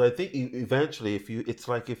 Because I think eventually, it's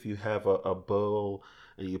like if you have a bowl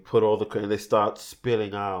and you put all and they start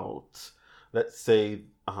spilling out. Let's say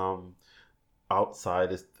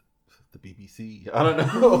outside is the BBC, I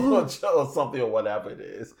don't know, or something, or whatever it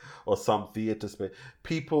is, or some theatre space.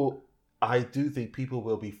 I do think people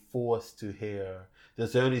will be forced to hear.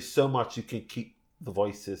 There's only so much you can keep the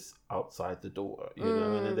voices outside the door,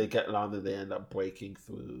 and then they get loud and they end up breaking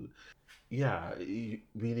through. We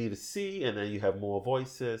need to see, and then you have more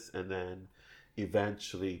voices, and then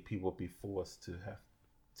eventually people will be forced to have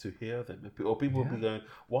to hear them. Or people will be going,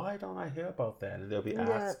 why don't I hear about that? And they'll be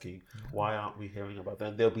asking, why aren't we hearing about that?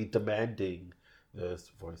 And they'll be demanding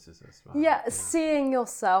those voices as well. Seeing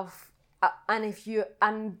yourself,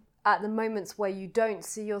 and at the moments where you don't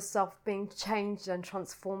see yourself being changed and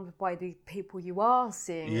transformed by the people you are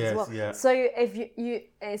seeing as well. Yeah. So if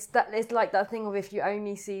it's like that thing of, if you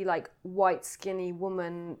only see like white skinny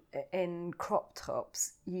woman in crop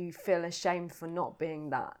tops, you feel ashamed for not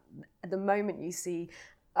being that. At the moment you see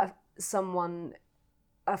a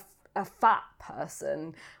fat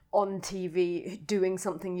person on TV doing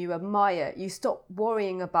something you admire, you stop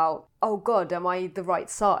worrying about, oh God, am I the right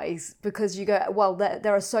size? Because you go, well,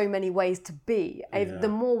 there are so many ways to be. The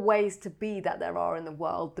more ways to be that there are in the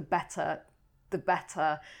world, the better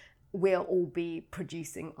we'll all be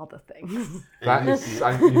producing other things. That is,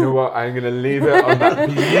 you know what, I'm going to leave it on that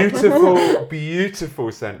beautiful, beautiful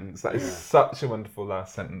sentence. That is such a wonderful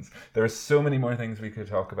last sentence. There are so many more things we could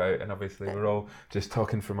talk about, and obviously we're all just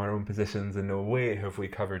talking from our own positions, and no way have we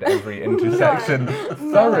covered every intersection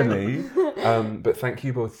thoroughly. But thank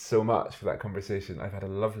you both so much for that conversation. I've had a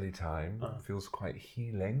lovely time. It feels quite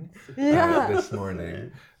healing this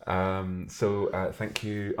morning. So thank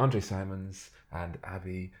you, Andre Simons and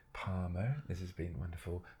Abby Palmer. This has been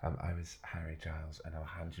wonderful. I was Harry Giles, and I'll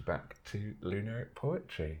hand you back to Lunar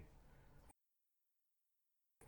Poetry.